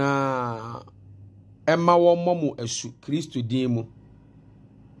mo nyinaa emma wo momo asu Kristo din mu.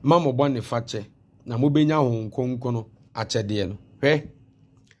 Ma mo bone fache na mo benya honkonkono achede no. Hwe.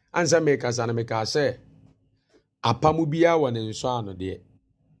 Ansa meka sana meka say apamu bia wo ne nso ano de.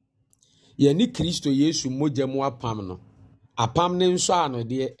 Ye ni Kristo Yesu mogya mu apam no. Apam ne nso ano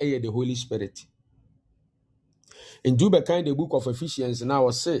de the Holy Spirit. In the book of Ephesians now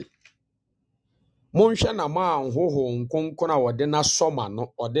say Monsha na ma anhoho nkonkona wode na soma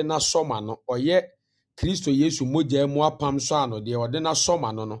no oye Kristo Yesu mogya mu apam so ano de wode na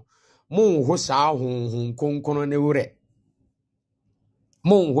soma no monho saa honhon nkonkono ne wure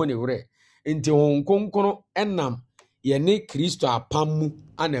monho ne wure nti honkonkono enam ye ne Kristo apam mu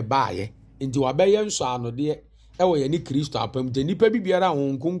ane baaye nti wabeye nso ano de ewo ye ne Kristo apam nti nipa bibiara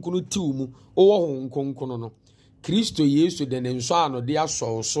honkonkono tiw mu owo honkonkono no Kristo Yesu de ne nso ano de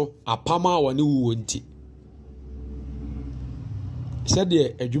aso so apama wone wuwo nti said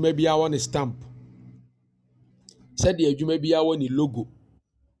the adwuma bia wone stamp said the adwuma bia wone logo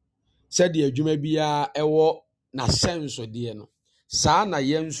said the adwuma bia ewo na senso de no saa na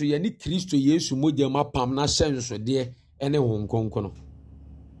ye nso ye ni Kristo Yesu mogya mapam na senso de ene honkonkono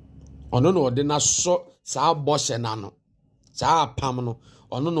ono no de na so saa bose na no saa apam no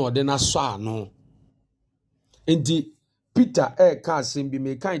ono no de na so ano enti Peter ka asem bi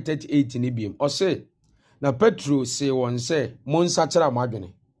me kan 38 ni biem o say na Petro say won say monsachara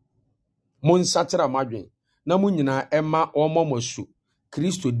madwen na mu nyina ema omomosu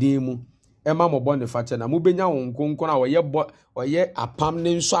Kristo din mu ema mobone fache na mu benya honkonkon a oye apam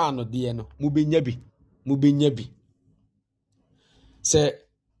ne nso ano de no mu benya bi se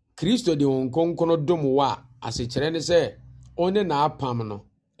Kristo de honkonkon dom wa asechire ne se one na apam no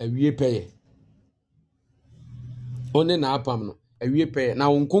awie peye one na apam no awie peye na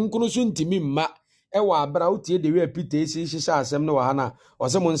honkonkon so ntimi mma ewa abra utie de we Peter esi hihye asem no wa ha na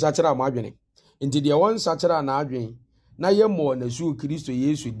ose mo nsachara mo adwene nti de won nsachara na adwen na yemo na su Kristo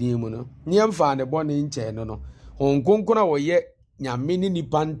Yesu din mu no nyemfa ne bone nche no honkonkon a wo ye nyame ni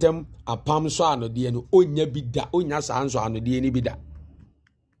nipa ntem apam so anode no onya bida onya saa nso anode ni bida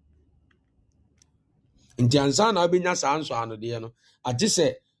nti ansa na obenya saa nso anode no ati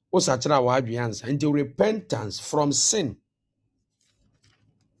se o sachara wa adwen ansa nti repentance from sin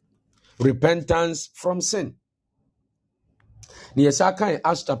ni yesa kan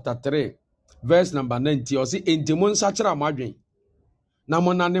Acts chapter 3 verse number 90 o si enti mon sachara mo adwen na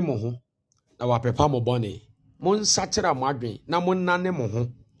mo nane mo ho na wapepa mo bone mon sachara mo adwen na mo nane mo ho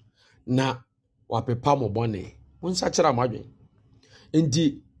na wapepa mo bone mon sachara mo adwen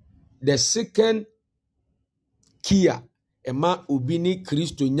enti the second key ema obi ni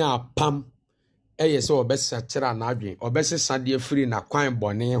Kristo nya apam eyese obesachara na adwen obesesa de free na kwan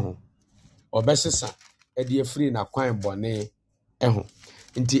bone ho obesesa de free na kwan bone eho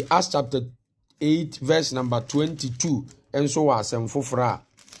nti Acts chapter 8 verse number 22 enso wa asem fofora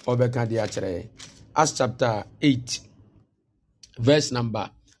obeka de akere Acts chapter 8 verse number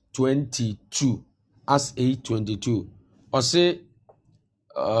 22 Acts 8:22 ose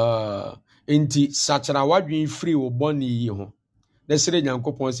nti sachara wadwen free wo boni yi ho na sire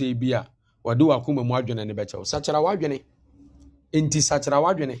nyankopon se bia wode wakoma mu adwene ne beche sachara wadwene nti sachara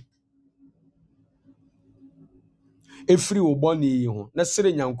wadwene efri wo boni yi ho na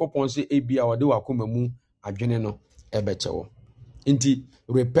sire nyankopon se ebia wode wakoma mu adwene no ebechewo nti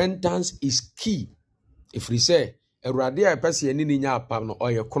repentance is key efri se Awurade a pese ye ni nya apam no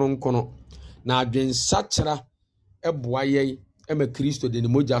oye kronkrono na adwen sachara eboa ye ema Kristo de ne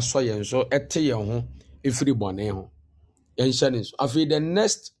mogya so ye nso ete ye ho efri bone ho yen hyene so afi the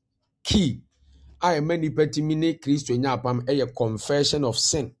next key I many petimi ne Kristo nya apam eye confession of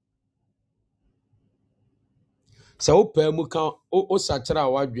sin. Se wo pa mu kan o sachara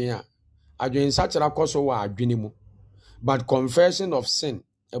wadwen a adwen sachara koso wa adwene mu but confession of sin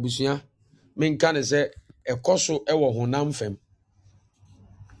abusua men kan se ekoso ewo honam fam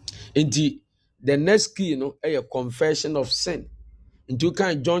enti the next key no eye confession of sin. Into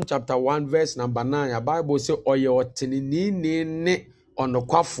kan John chapter 1 verse number 9 a Bible say oye otenini ne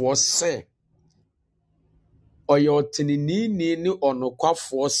onokwafo se oye otenini ne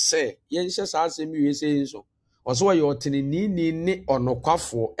onokwafo se yenhye saa asem wi se nso oso oye otenini ne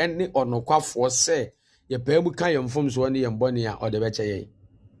onokwafo ene onokwafo se ye paamu kan yemfom so ne yembone a ode beche ye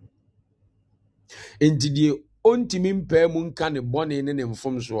enti die ontimi mpaa mu nka ne bɔne ne ne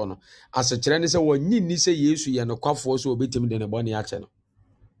mfomsoɔ no asekyerɛ ne sɛ wɔnyi nni sɛ Yesu yɛ nokwafoɔ so obetimi de ne bɔne akyɛ no.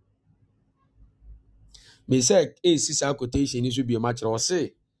 Me sɛ esi saa quotation ni so bi ma kyerɛ wɔ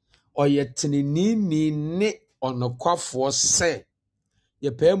se ɔyɛ tenenini ne ɔnokwafoɔ sɛ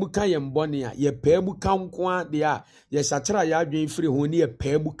yɛpaa mu ka yɛn bɔne a yɛpaa mu ka nko a deɛ a yɛsakyera yɛadwen firi ho ne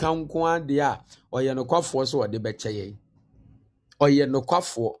yɛpaa mu ka nko a deɛ a ɔyɛ nokwafoɔ sɛ ɔde bɛkyɛ yɛn. Ɔyɛ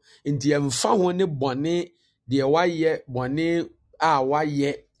nokwafoɔ nti yɛmfa ho ne bɔne deɛ wayɛ bɔne a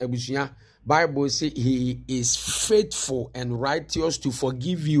wayɛ abusua. Bible say he is faithful and righteous to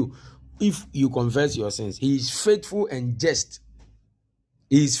forgive you if you confess your sins. He is faithful and just.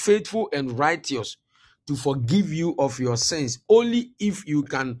 He is faithful and righteous to forgive you of your sins only if you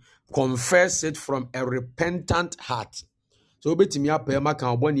can confess it from a repentant heart. So obetimi apɛ ma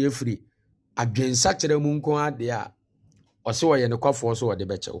kan bɔne afiri adwensakyerɛ mu nko ade a ɔsɛ ɔyɛ nokwafoɔ so ɔde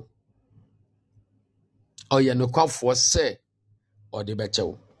bɛkyɛw. Ɔyɛ nokwafoɔ sɛ ɔde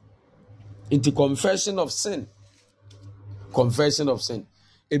bɛkyɛw. Into confession of sin. Confession of sin.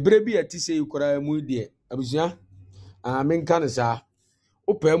 Ebere bi ati sɛ ikora mu deɛ abusua menka ne saa.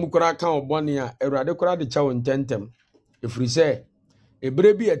 Opɛ mu kora ka obɔne a Awurade kora de kyɛw ntentem. Efiri sɛ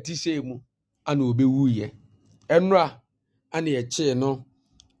ebere bi ati sɛ mu ana obewuye. Enra ana yɛkye no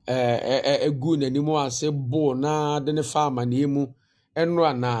egu n'anim ase bo na de ne fa amane mu.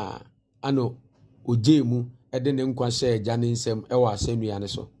 Enra na ana ogye mu de ne nkwa hyɛ agya ne nsam wɔ asɛnnua ne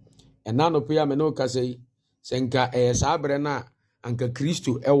so. Ɛna no pe a me no kasa yi sɛ nka saa bere na anka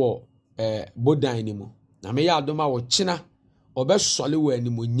Kristo wɔ bodan ne mu. Na me yɛ adom a wɔkyena obɛsɔle wɔ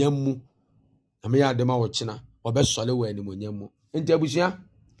animonyam mu. Na me yɛ adom a wɔkyena obɛsɔle wɔ animonyam mu. Nti abusua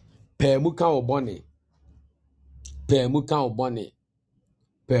pɛɛ mu ka obɔne. Pɛɛ mu ka obɔne.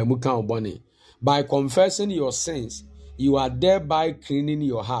 Pɛɛ mu ka obɔne. By confessing your sins, you are thereby cleaning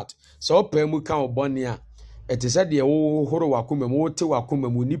your heart. So pɛɛ mu ka obɔne a it is said the horo wakuma mu wote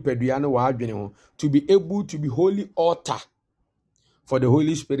wakuma mu nipadua no wadwene ho to be able to be holy altar for the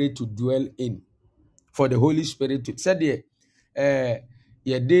Holy Spirit to dwell in. For the Holy Spirit to said the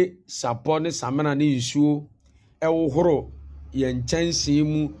yɛde sapɔ ne samena ne nsuo ɛwohoro yɛn nkyɛnsee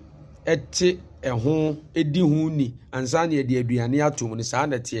mu ɛte ɛho edi ho ni ansa na yɛde aduane atom ne saa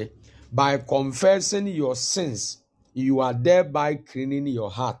nɛteɛ. By confessing your sins, you are thereby cleaning your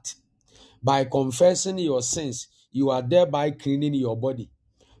heart. By confessing your sins, you are thereby cleaning your body.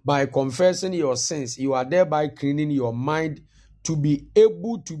 By confessing your sins, you are thereby cleaning your mind to be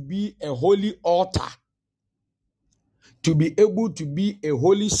able to be a holy altar, to be able to be a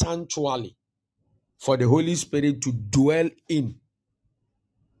holy sanctuary for the Holy Spirit to dwell in.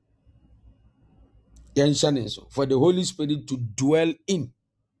 For the Holy Spirit to dwell in.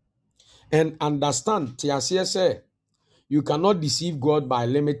 And understand, you cannot deceive God by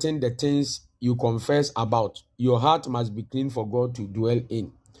limiting the things you confess about. Your heart must be clean for God to dwell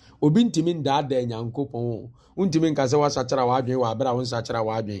in. Obintimin da da nyankopon. Untimin ka se wasachara wadwen wa bra won sachara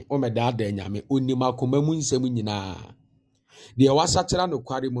wadwen. O me da da nyame onima koma mu nsem nyina. De wasachara no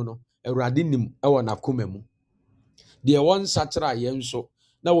kware mu no, Awurade nim e wo na koma mu. De won sachara ye nso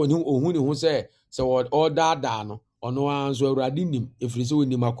na woni ohuni ho se o da da no, ono anso Awurade nim efiri se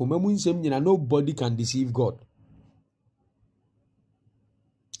onima koma mu nsem nyina. Nobody can deceive God.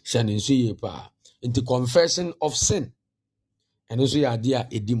 Into confession of sin. And also your idea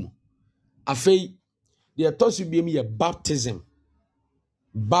edimu. Afei, the atosu bi ye baptism.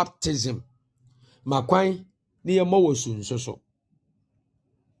 Baptism. Makwan ni ye mawo sunsoso.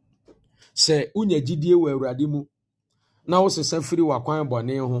 Se unye jidie wa Awurade mu na wo sesa firi wakwan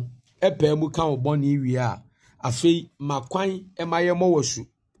bone ho epa mu ka wo bone wie a afei makwan emaye mawo su.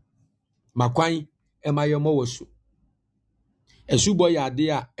 Makwan emaye mawo su. Esubo ya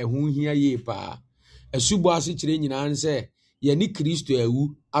ade a ehu hia ye pa. Esubo ase kire nyina nse ye ni Kristo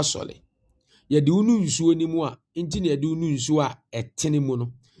awu asole. Ye de unu nsuo ni mu a nti na ye de unu nsuo a etene mu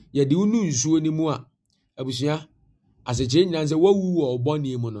no. Ye de unu nsuo ni mu a abusua ase kire nyina nse wawu wo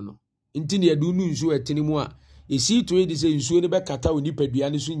obone mu no no. Nti na ye de unu nsuo etene mu a esi to ye de se nsuo ne be kata oni padua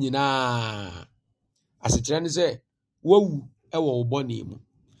ne so nyina. Ase kire ne se wawu e wo obone mu.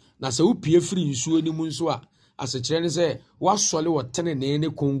 Na se wo pie firi nsuo ni mu nso a asekyerɛ ne sɛ wasɔle wɔ tenene ne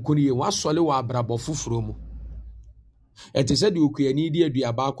konkonie wasɔle wɔ abrabɔ foforo mu. Ɛte sɛ de okuani di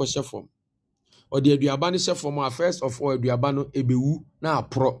aduaba akɔhyɛ fam. Ɔde aduaba ne hyɛ fam a first of all aduaba no ebewu na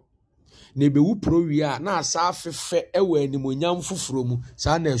aprɔ. Na ebewu pro wie a na asa afefɛ ɛwɔ animonyam foforo mu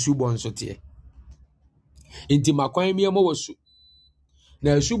saa na asubɔ nso teɛ. Enti makwan mi ɛmɔ wɔ su.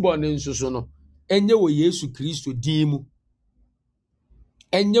 Na asubɔ ne nso so no ɛnyɛ wɔ Yesu Kristo din mu.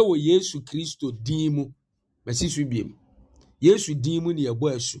 Ɛnyɛ wɔ Yesu Kristo din mu. Mesi su biem. Yesu din mu ne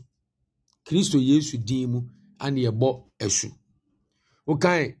yɛbɔ asu. Kristo Yesu din mu and yɛbɔ asu.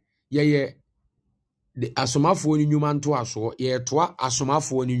 Okay, ye the asomafoɔ ni nnwuma nto aso, yɛtoa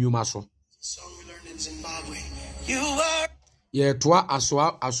asomafoɔ ni nnwuma so. Song we learned in Zimbabwe. You are Yɛtoa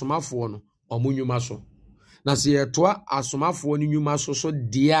asomafoɔ no ɔmo nnwuma so. Na sɛ yɛtoa asomafoɔ ni nnwuma so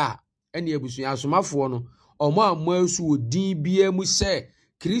deɛ a ɛne abusua asomafoɔ no ɔmo a mo asu wɔ din bia mu sɛ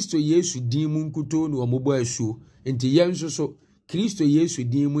Kristo Yesu din mu nkuto no ɔmo bɔ asuo. Nti yɛn nso so Kristo Yesu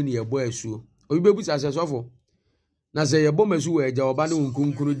din mu ne yɛbɔ asuo. Obi bebusa sɛ sɔfo. Na sɛ yɛbɔ masu wɔ agya ɔba ne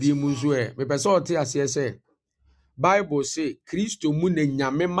nkunkunu din mu nso mepɛ sɛ ɔte aseɛ sɛ Bible say Kristo mu na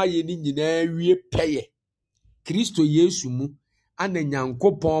nyame ma yɛ ni nyinaa wie pɛyɛ. Kristo Yesu mu ana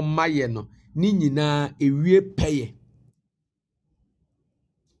Nyankopɔn ma yɛ no ni nyinaa ewie pɛyɛ.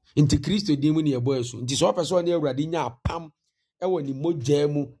 Nti Kristo din mu ne yɛbɔ asu. Nti sɛ ɔpɛ sɛ ɔne Awurade nya apam ɛwɔ ne mogya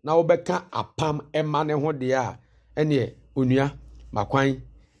mu na wobɛka apam ɛma ne ho deɛ a ɛneɛ onua makwan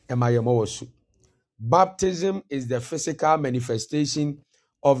ɛma yɛ mɔ wɔ so. Baptism is the physical manifestation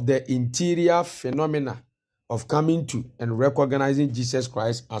of the interior phenomena of coming to and recognizing Jesus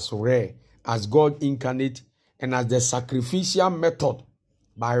Christ as rare, as God incarnate, and as the sacrificial method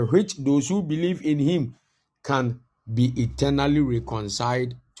by which those who believe in him can be eternally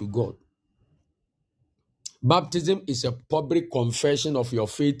reconciled to God. Baptism is a public confession of your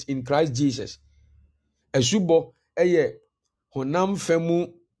faith in Christ Jesus. Esubo eye honam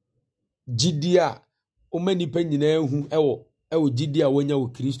femu gidia Oma nipa nyinaa hu ewo gidi a wonya wo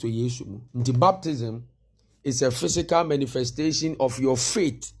Kristo Yesu mu. Nti baptism is a physical manifestation of your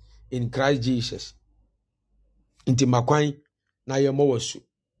faith in Christ Jesus. Nti makwan na yɛmɔ wasu.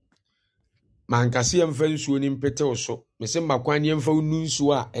 Mankase yɛmfa nsuo ni mpete so. Mese makwan yɛmfa unu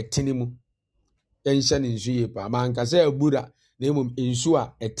nsuo a etene mu. Yɛnhyɛ ne nsuo yɛ pa. Mankase abura na emom nsuo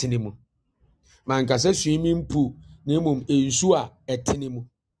a etene mu. Mankase swimming pool na emom nsuo a etene mu.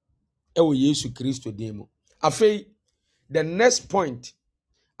 Ewo Yesu Kristo din mu. Afei, the next point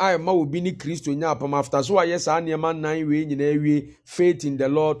I ma obi ni Kristo nya apam after so ayɛ saa nneɛma nan we nyina wie faith in the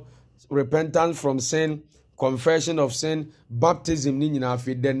Lord, repentance from sin, confession of sin, baptism ni nyina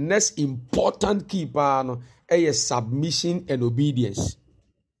afei. The next important key pa no submission and obedience.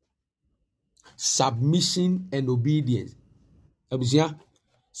 Submission and obedience. Abusua,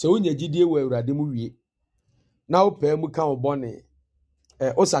 sɛ wonya gidie wɔ Awurade mu wie na wo pɛ mu ka wo bɔne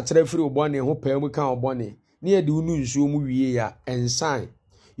o sakyerɛ firi wo bɔne ho pɛ mu ka wo bɔne ne yɛ de unu nsuo mu wie ya ensign.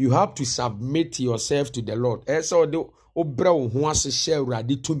 You have to submit yourself to the Lord. Eso de obra wo ho ase hye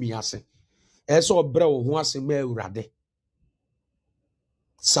Awurade tumi ase. Eso obra wo ho ase ma Awurade.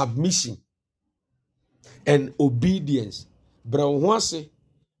 Submission and obedience. Bra wo ho ase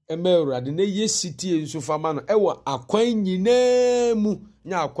ma Awurade na yesitie nso fama no ewo akwan nyinaa mu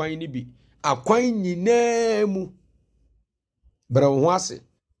nya akwan ni bi. Akwan nyinaa mu bra wo ho ase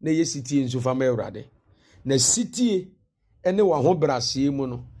na yesitie nso fama Awurade. Na sitie ene wa ho brasie mu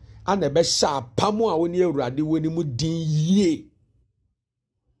no ana be sha pam a woni Awurade woni mu din yie.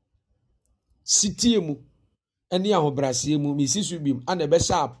 Sitie mu ene ho brasie mu misisu bim ana be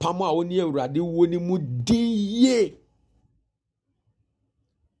sha pam a woni Awurade woni mu din yie.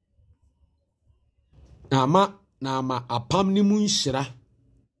 Na ama apam ni mu nhyira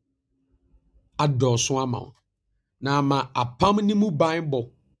adɔso ama. Na ama apam ni mu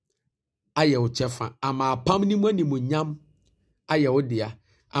Bible aye wo chefa. Ama apam ni mu animonyam aye wo dia.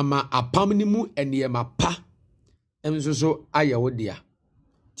 Ama apam ni mu eniyema pa emsoso aye wo dia.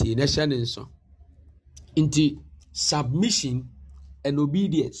 Ti na hye ne nso. Nti submission and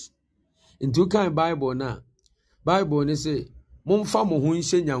obedience. Nti kan Bible na Bible ne say momfa mo ho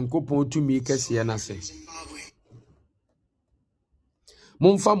nhyɛ Nyankopɔn tumi kɛseɛ na se.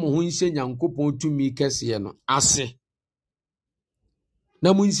 Momfa mo ho nhyɛ Nyankopɔn tumi kɛseɛ no ase.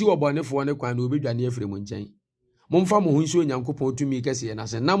 Na munsi wo bɔnefoɔ ne kwan na obedwane afiri mo nkyɛn. Momfa mo ho nhyɛ Nyankopɔn tumi kɛseɛ na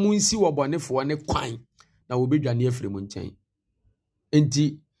se. Na munsi wo bɔnefoɔ ne kwan na obedwane afiri mo nkyɛn.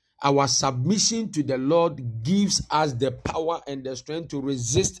 Enti our submission to the Lord gives us the power and the strength to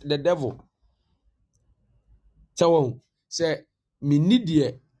resist the devil. So say me need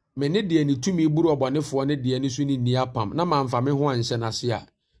ni tumi buru obonefo ne de ni so ni ni apam na mamfa me ho anhyɛ nase a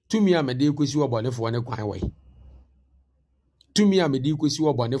tumi a me de kosi obonefo ne kwan wai. Tumi a me de kosi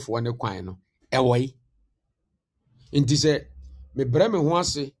obonefo ne kwan no wai. Enti sɛ me brɛ me ho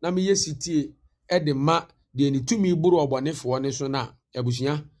ase na me yesitie de ma de ni tumi buru obonefo ne so na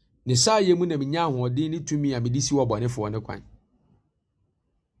abusua ne saa ye mu na me nya ahoɔden ni tumi a me de si obonefo ne kwan.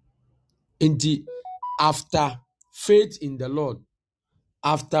 Enti after faith in the Lord,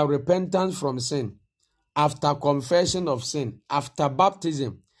 after repentance from sin, after confession of sin, after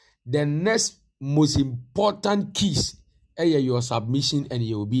baptism, the next most important keys are your submission and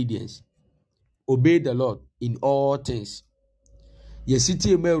your obedience. Obey the Lord. in all things.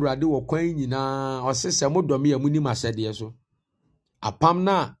 Yesiti eme Awurade wɔ kwan nyinaa ɔse sɛ modɔme ya munim asɛdeɛ so. Apam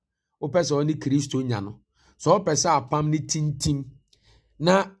na wopɛ sɛ ɔne Kristo nya no. So wopɛ sɛ apam ne tintim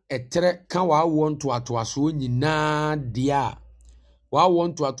na etere ka wawo ntoatoasoɔ nyinaa deɛ a wawo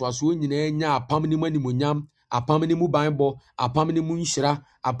ntoatoasoɔ nyinaa nya apam ne mu animonyam, apam ne mu banbɔ, apam ne mu nhyira,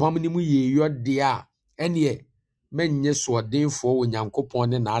 apam ne mu yeyɔ deɛ a ɛneɛ mɛnyɛ soɔdenfoɔ wɔ Nyankopɔn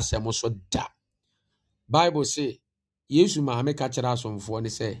ne n'asɛm so da. Bible say Yesu maame ka kyerɛ asomfoɔ ne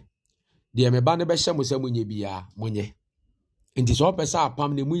sɛ deɛ meba ne bɛhyɛ mo sɛ monyɛ biara monyɛ. Nti sɛ ɔpɛ sɛ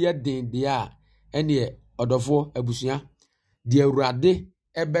apam ne mu yɛ den deɛ a ɛneɛ ɔdɔfoɔ abusua deɛ Awurade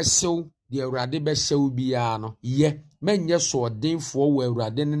ɛbɛsew deɛ Awurade bɛhyɛw biara no yɛ mɛnyɛ soɔdenfoɔ wɔ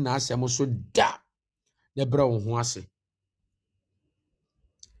Awurade ne n'asɛm so da na brɛ wo ho ase.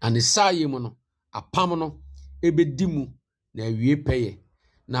 Anesaayɛ mu no apam no ɛbɛdi mu na awie pɛyɛ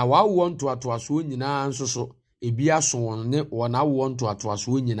na wawo ntoatoasoɔ nyinaa nso so ebi aso wɔn ne wɔn awo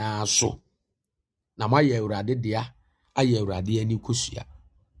ntoatoasoɔ nyinaa so na mayɛ Awurade dea ayɛ Awurade ani kosua.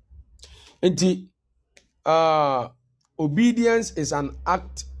 Nti obedience is an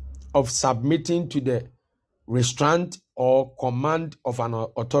act of submitting to the restraint or command of an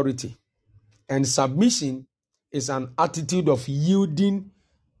authority, and submission is an attitude of yielding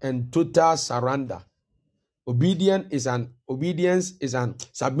and total surrender. Submission is an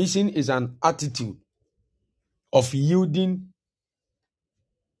attitude of yielding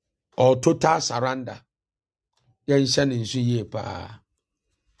or total surrender.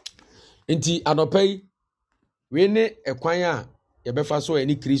 Nti anopai we ne ekwan a yɛbɛfa so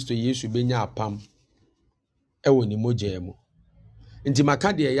ani Kristo Yesu benya apam ɛwɔ ni mogya mu. Nti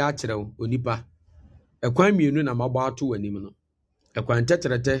maka de ya akyerɛw onipa ekwan mienu na mabɔ ato w'anim no. Ekwan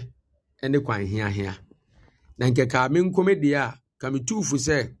tɛtrɛtɛ ɛne kwan hiahia. Na nkeka me nkome de a ka metufu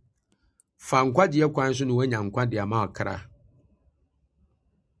sɛ fa nkwagye kwan so no wanya nkwade ama akra.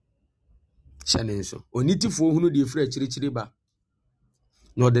 Hyɛne nso onitifo hunu de efira kyirikyiri ba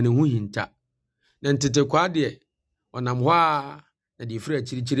na ɔde ne ho hinta. Na ntete kwa de onam hɔ a na de efira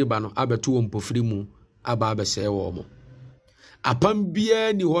kyirikyiri ba no abeto wɔ mpofiri mu aba abɛsɛe wɔ mo. Apam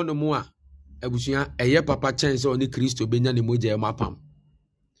biara ni hɔ no mu a abusua ɛyɛ papa kyɛn sɛ ɔne Kristo benya ne mogya mu apam.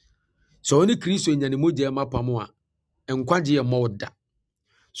 So ɔne Kristo nya ne mogya mu apam a nkwagye yɛ mɔda.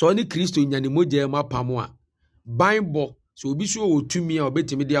 So ɔne Kristo nya ne mogya mu apam a banbɔ so obi so otumi a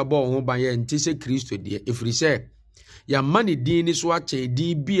obetimi de abɔ ho ban yɛ nti sɛ Kristo de efiri sɛ ya mane din ni so akyɛ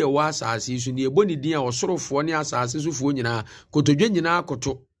din bi e wa asase so ne ebo ne din a ɔsorofo ne asase so fo nyinaa kotodwe nyinaa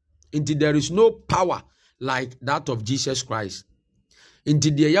koto. Nti there is no power like that of Jesus Christ.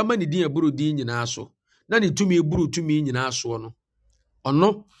 Nti de ya mane din eburu din nyinaa so na ne tumi eburu tumi nyinaa so no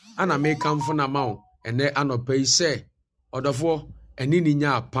ɔno ana mekamfo na ma wo ene anopa yi sɛ ɔdɔfo ɛne ni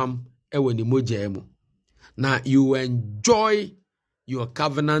nya apam ɛwɔ ne mogya mu. Na you enjoy your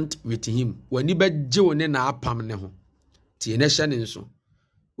covenant with him. Wani bɛgye wo ne na apam ne ho. Tie ne hyɛ ne nso.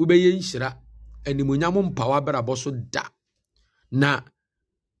 Wobɛyɛ nhyira animuonyam mpawa brabɔ so da. Na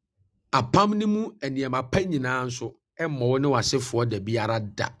apam ne mu eniema pa nyinaa nso ɛmmɔ wo ne wasefoɔ da biara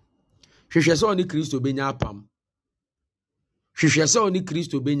da. Hwehwɛ sɛ ɔne Kristo benya apam. Hwehwɛ sɛ ɔne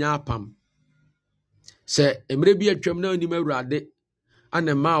Kristo benya apam. Sɛ emre bi atwam na onim Awurade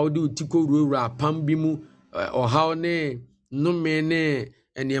ana ma wo de utiko ruwura apam bi mu ɔhaw ne nnome ne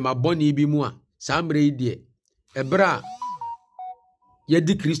eniema bɔne bi mu a saa mmerɛ yi deɛ ɛbra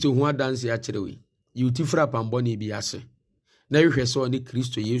yɛdi Kristo ho adanse akyerɛ wi yutifra apam bɔne bi ase na hwehwɛ sɛ ɔne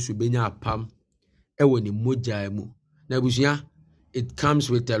Kristo Yesu benya apam ɛwɔ ne mogya mu. Na abusua, it comes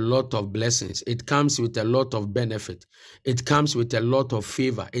with a lot of blessings, it comes with a lot of benefit, it comes with a lot of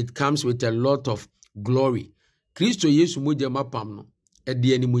favor, it comes with a lot of glory. Kristo Yesu mogya mapam no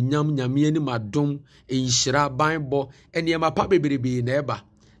ɛde animuonyam nyame ani madom enhyira banbɔ eniema pa bebrebe na ɛba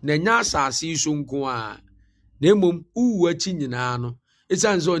na nya asase so nko a na mmom uwu achi nyinaa no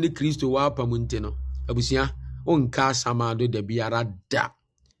esan sɛ ɔne Kristo wa apam nti no abusua onka samado da biara da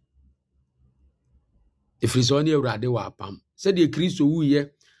efiri sɛ ɔne Awurade wa apam sɛ de Kristo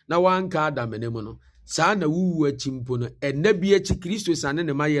wuyɛ na wanka adamene mu no saa na wuwu achi mpo no ɛna bi achi Kristo sane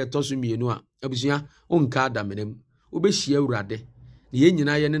ne ma yɛ toso mienu a abusua onka adamene mu obɛhyia Awurade na yɛn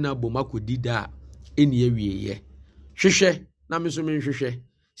nyinaa yɛ ne na boma kodi da eni awieyɛ. Hwehwɛ na me so menhwehwɛ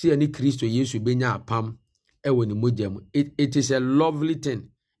sɛ yɛne Kristo Yesu benya apam ɛwɔ ne mogya mu. It is a lovely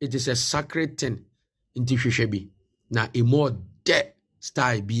thing, it is a sacred thing. Nti hwehwɛ bi na emo de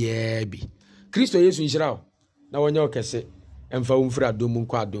style biara bi. Kristo Yesu nhyira wo na wɔnyɛ okese emfa wo mfira adom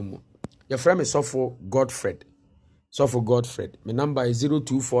nkɔ adom mu. Yɛfrɛ me sɔfo Godfred. Sɔfo Godfred. My number is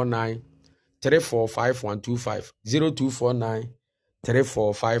 0249 345125 0249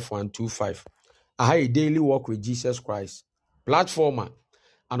 345125. aha daily walk with Jesus Christ platform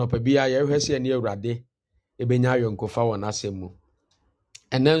anopa bia ye hwe se ne awurade ebenya ayonkofa wɔ n'asɛm mu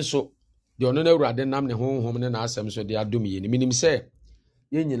ɛnɛ nso de ɔno na awurade nam ne honhom ne n'asɛm so de adom yɛ ni minim sɛ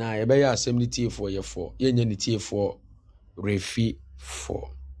yɛn nyinaa yɛbɛyɛ asɛm ne tiefo yɛfo yɛnyɛ ne tiefo refi fo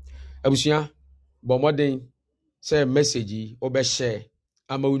abusua bɔ mmɔden sɛ message wobɛhyɛ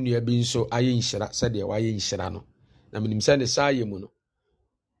ama wo nua bi nso ayɛ nhyira sɛdeɛ wayɛ nhyira no na minim sɛ ne saa yɛ mu no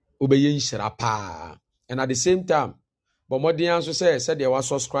wobɛyɛ nhyira paa and at the same time bɔ mmɔden nso sɛ sɛdeɛ wa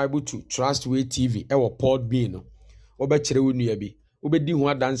subscribe to Trustway TV ɛwɔ Podbean no wobɛkyerɛ wo nua bi wobɛdi ho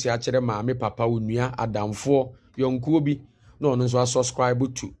adanse akyerɛ maame papa wo nua adamfoɔ yɔnkuo bi na ɔno nso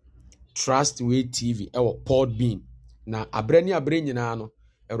subscribe to Trustway TV ɛwɔ Podbean na abrɛ ni abrɛ nyinaa no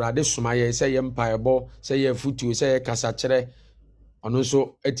awurade soma yɛ sɛ yɛ mpaebɔ sɛ yɛ futuo sɛ yɛ kasa kyerɛ ɔno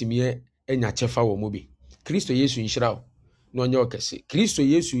nso atimi anya kyɛfa wɔ mu bi Kristo Yesu nhyira wo na ɔnyɛ ɔkɛse Kristo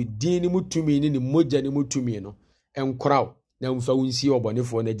Yesu din ne mu tumi ne ne mogya ne mu tumi no ɛnkora wo na mfa wo nsie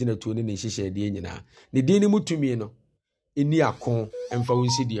ɔbɔnefoɔ na gyina tuo ne ne nhyehyɛdeɛ nyinaa ne din ne mu tumi no ɛni ako ɛmfa wo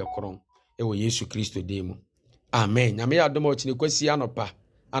nsi deɛ korɔn ɛwɔ Yesu Kristo din mu amen nyame yɛ adom a ɔkyene kwasi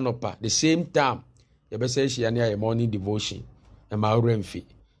anopa the same time yɛbɛsɛ ahyia ne ayɛ morning devotion ɛma awura mfi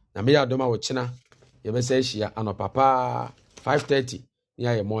nyame yɛ adom a ɔkyena yɛbɛsɛ ahyia anopa paa 5:30 ne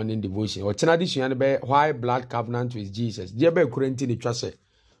ayɛ morning devotion ɔkyena de sua no bɛyɛ why blood covenant with Jesus deɛ bɛɛ kura nti ne twa sɛ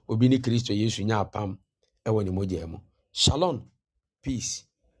obi ne Kristo Yesu nya apam ɛwɔ ne mogya mu shalom peace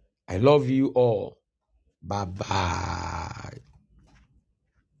I love you all bye bye